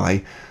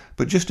July,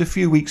 but just a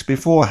few weeks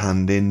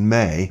beforehand in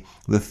May,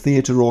 the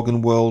theatre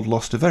organ world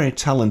lost a very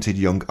talented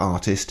young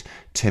artist,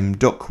 Tim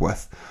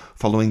Duckworth,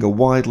 following a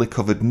widely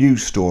covered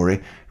news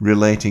story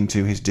relating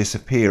to his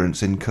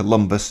disappearance in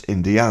Columbus,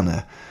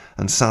 Indiana,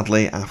 and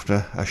sadly,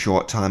 after a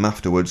short time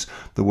afterwards,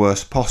 the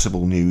worst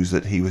possible news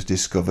that he was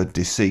discovered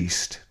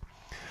deceased.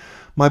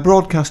 My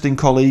broadcasting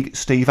colleague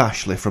Steve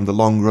Ashley from the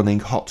long-running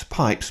Hot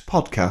Pipes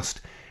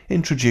podcast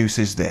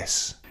introduces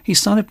this. He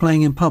started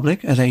playing in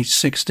public at age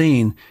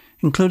 16,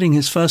 including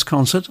his first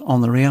concert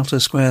on the Rialto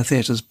Square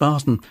Theatre's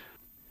Barton.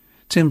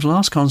 Tim's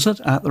last concert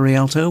at the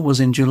Rialto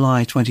was in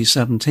July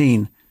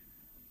 2017.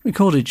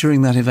 Recorded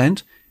during that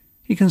event,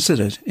 he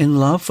considered In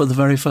Love for the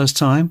very first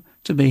time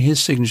to be his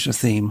signature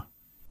theme.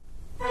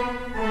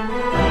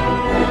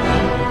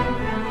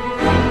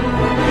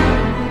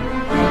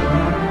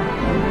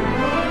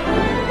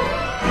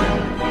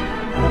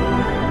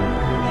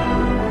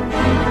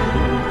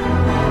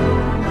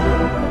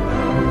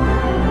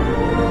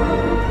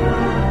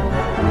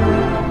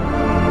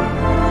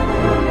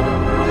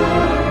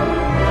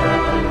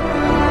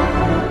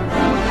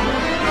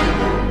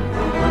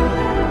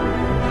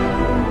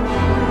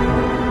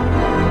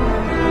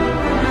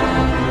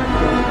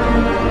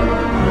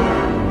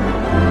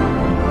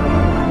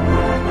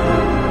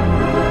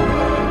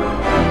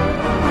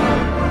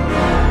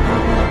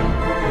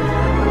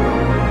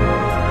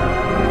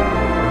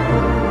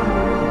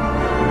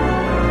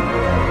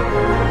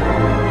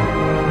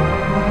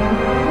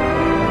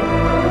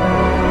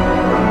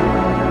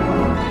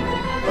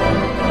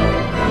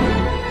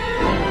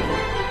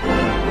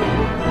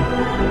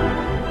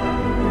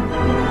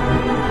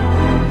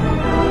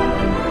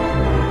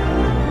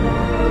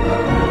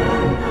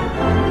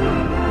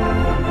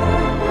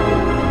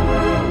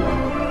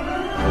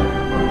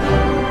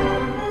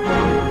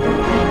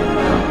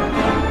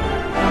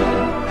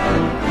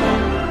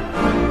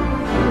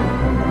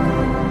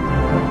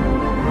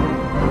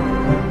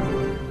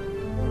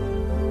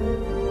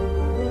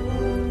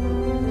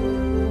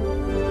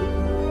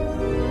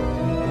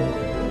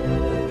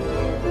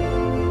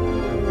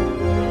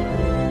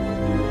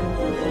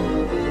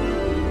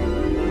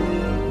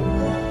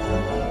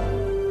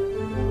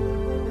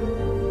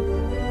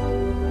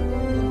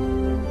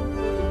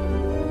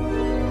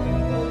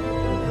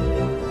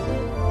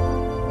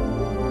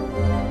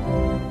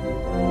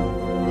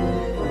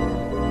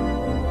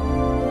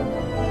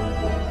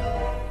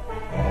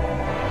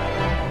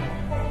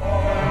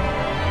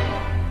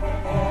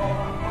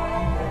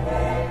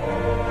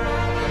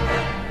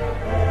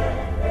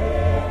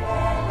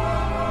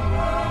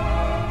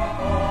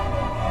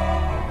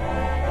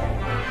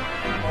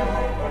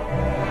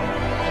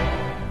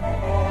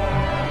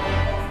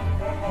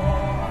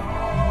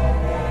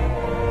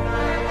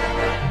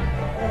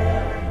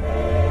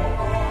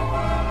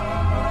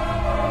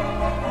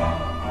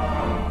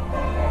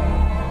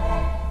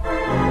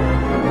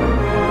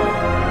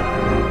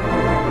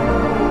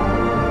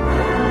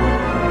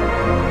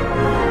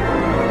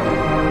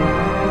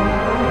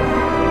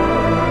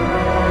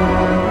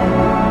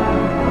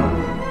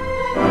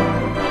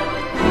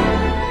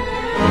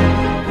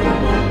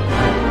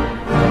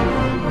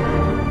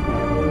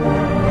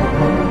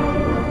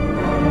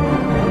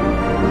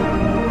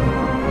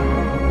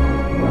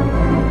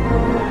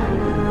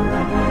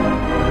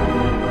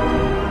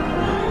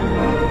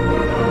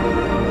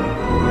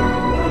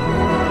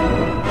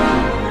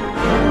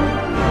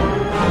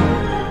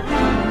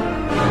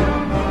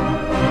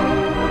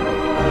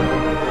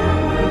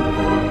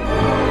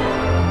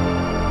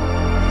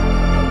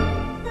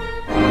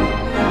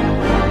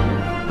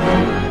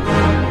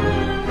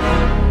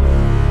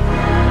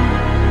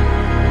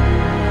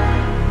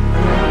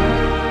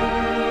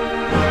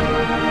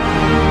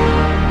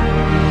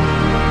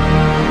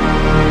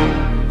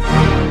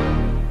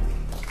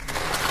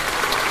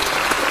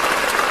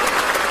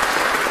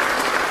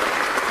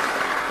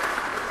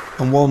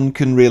 and one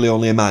can really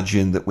only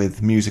imagine that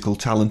with musical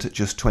talent at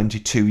just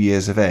 22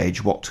 years of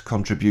age, what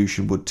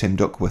contribution would Tim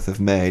Duckworth have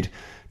made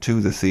to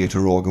the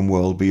theatre organ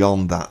world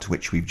beyond that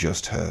which we've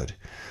just heard.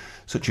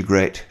 Such a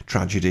great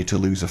tragedy to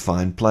lose a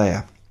fine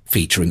player.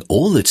 Featuring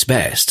all that's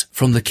best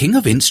from the King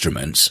of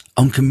Instruments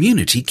on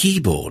Community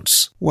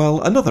Keyboards. Well,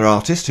 another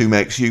artist who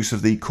makes use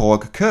of the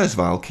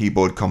Korg-Kurzweil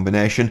keyboard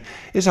combination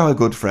is our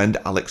good friend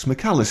Alex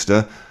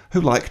McAllister,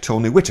 who, like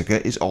Tony Whittaker,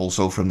 is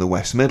also from the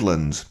West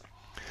Midlands.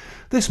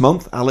 This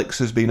month, Alex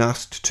has been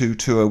asked to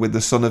tour with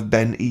the son of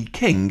Ben E.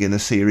 King in a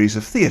series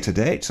of theatre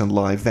dates and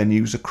live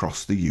venues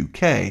across the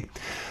UK,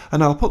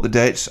 and I'll put the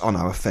dates on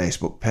our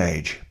Facebook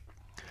page.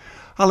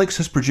 Alex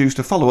has produced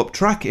a follow-up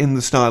track in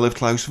the style of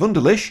Klaus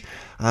Wunderlich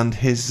and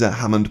his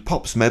Hammond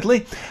Pops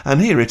medley, and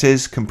here it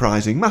is,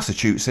 comprising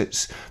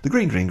Massachusetts, The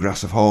Green Green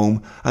Grass of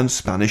Home and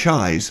Spanish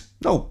Eyes.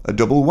 Oh, a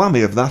double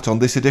whammy of that on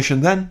this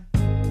edition then.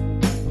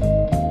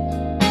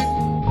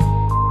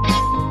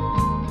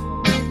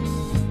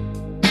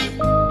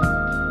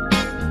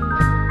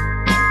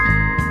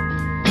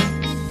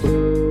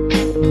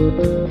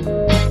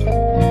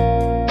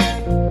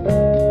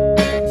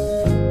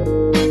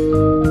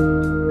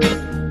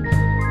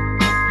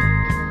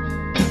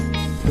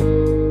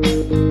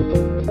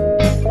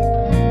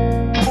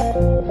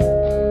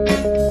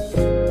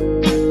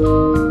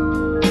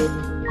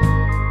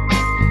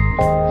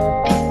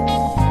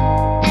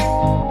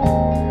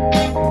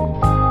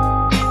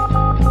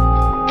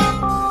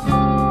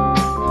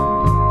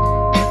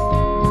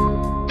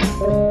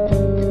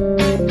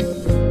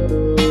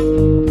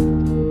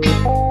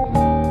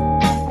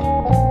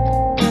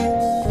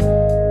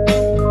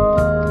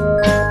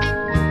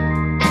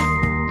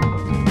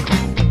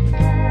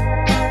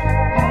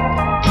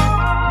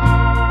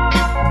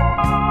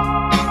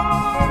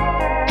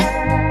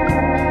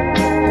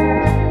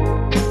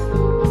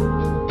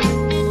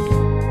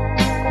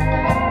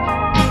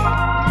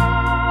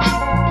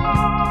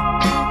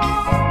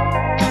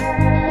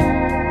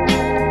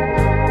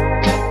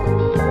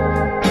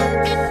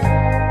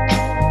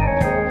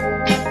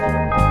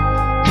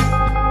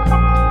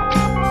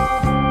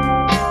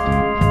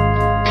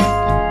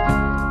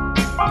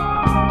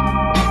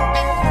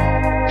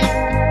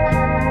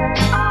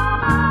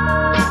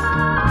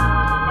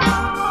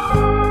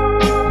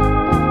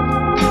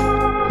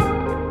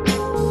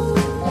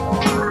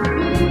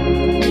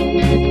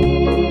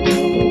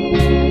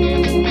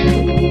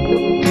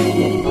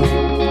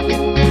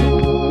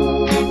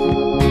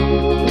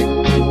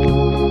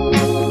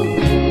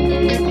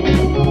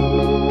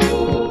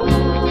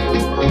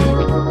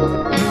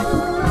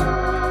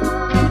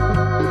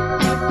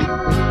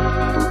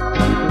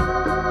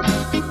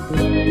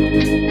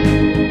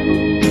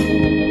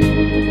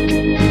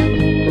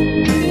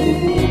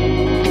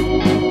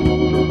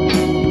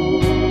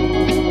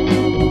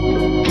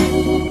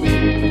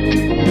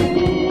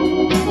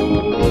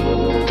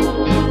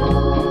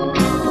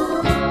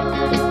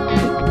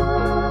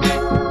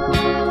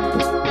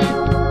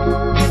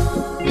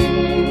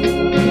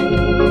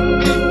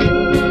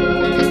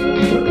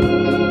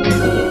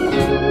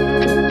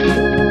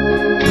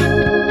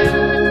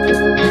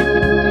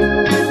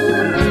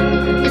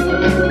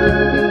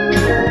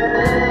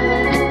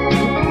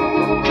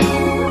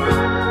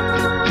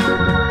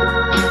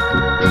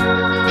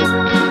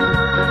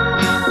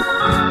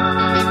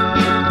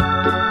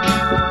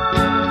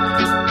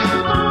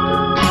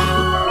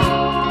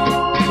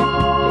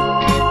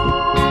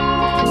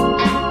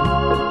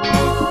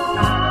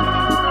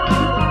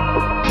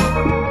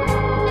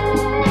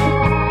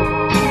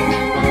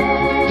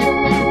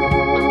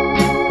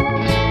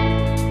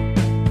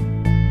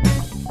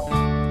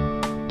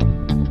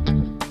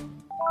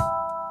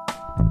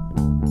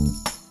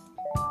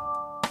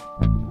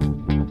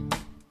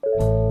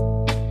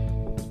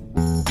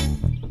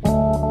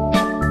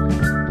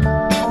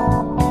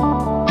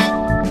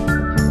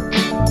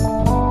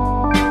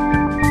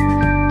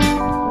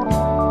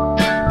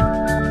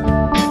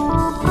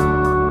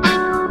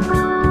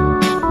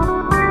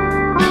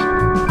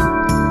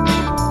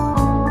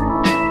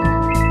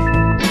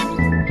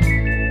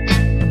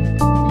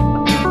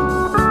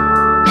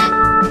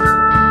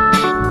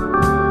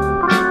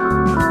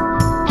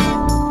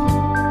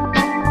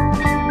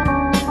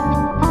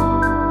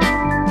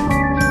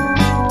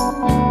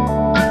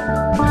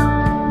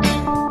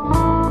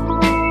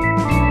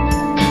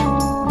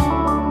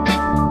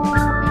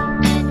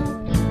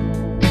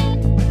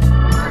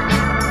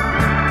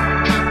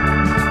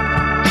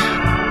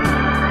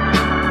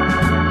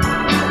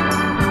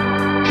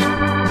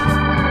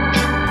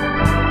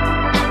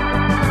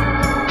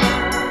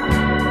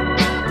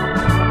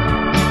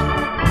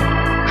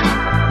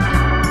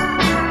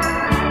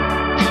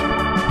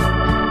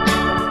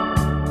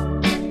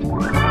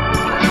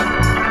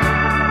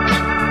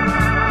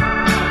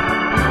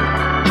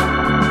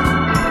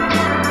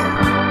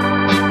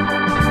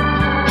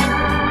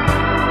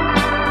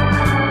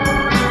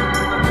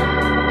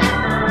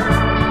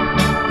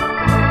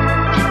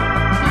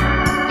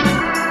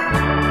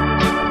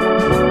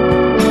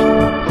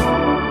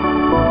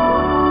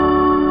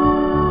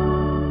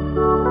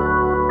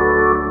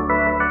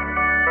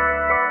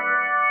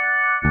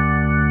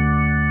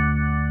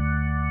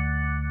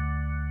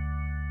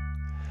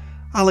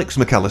 Alex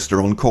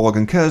McAllister on Korg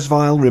and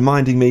Kurzweil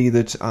reminding me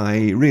that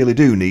I really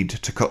do need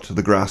to cut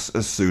the grass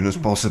as soon as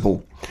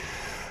possible.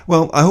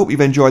 Well, I hope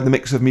you've enjoyed the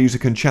mix of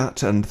music and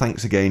chat, and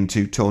thanks again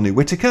to Tony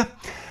Whitaker.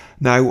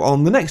 Now,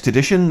 on the next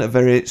edition, a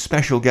very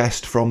special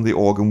guest from the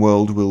organ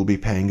world will be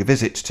paying a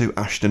visit to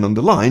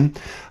Ashton-under-Lyne,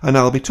 and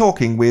I'll be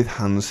talking with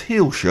Hans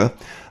Hielscher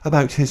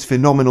about his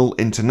phenomenal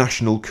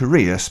international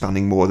career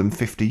spanning more than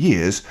 50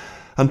 years,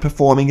 and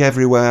performing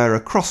everywhere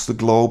across the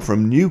globe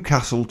from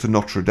Newcastle to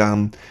Notre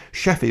Dame,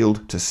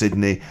 Sheffield to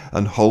Sydney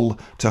and Hull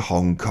to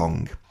Hong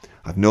Kong.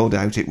 I've no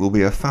doubt it will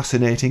be a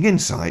fascinating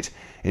insight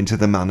into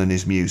the man and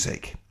his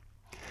music.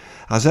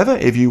 As ever,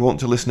 if you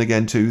want to listen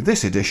again to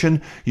this edition,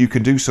 you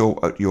can do so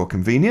at your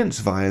convenience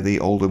via the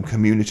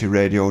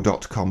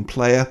oldhamcommunityradio.com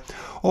player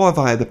or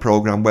via the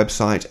programme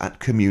website at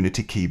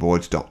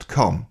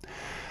communitykeyboards.com.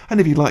 And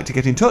if you'd like to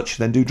get in touch,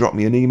 then do drop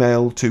me an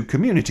email to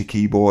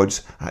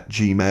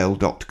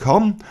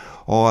communitykeyboards@gmail.com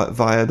or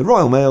via the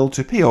Royal Mail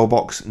to PO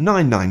Box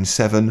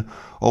 997,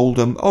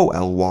 Oldham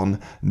OL1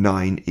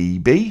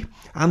 9EB.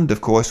 And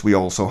of course, we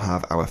also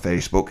have our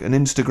Facebook and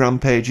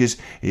Instagram pages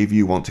if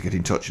you want to get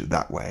in touch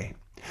that way.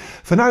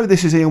 For now,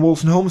 this is Ian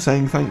Wolstenholme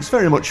saying thanks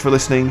very much for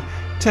listening.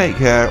 Take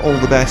care, all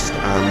the best,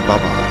 and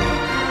bye-bye.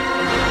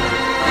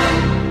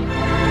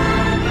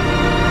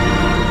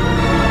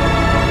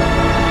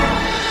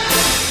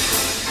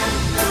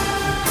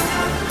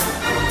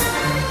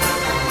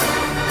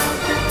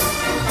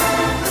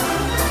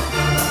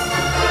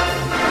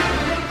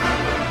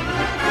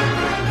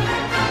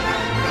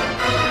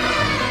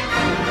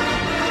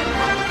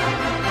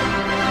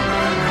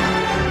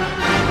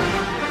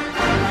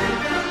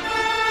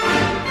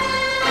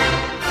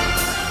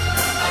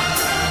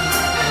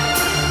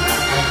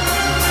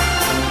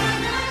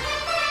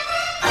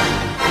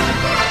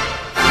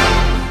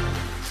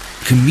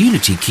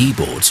 Community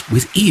Keyboards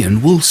with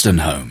Ian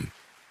Wolstenholme.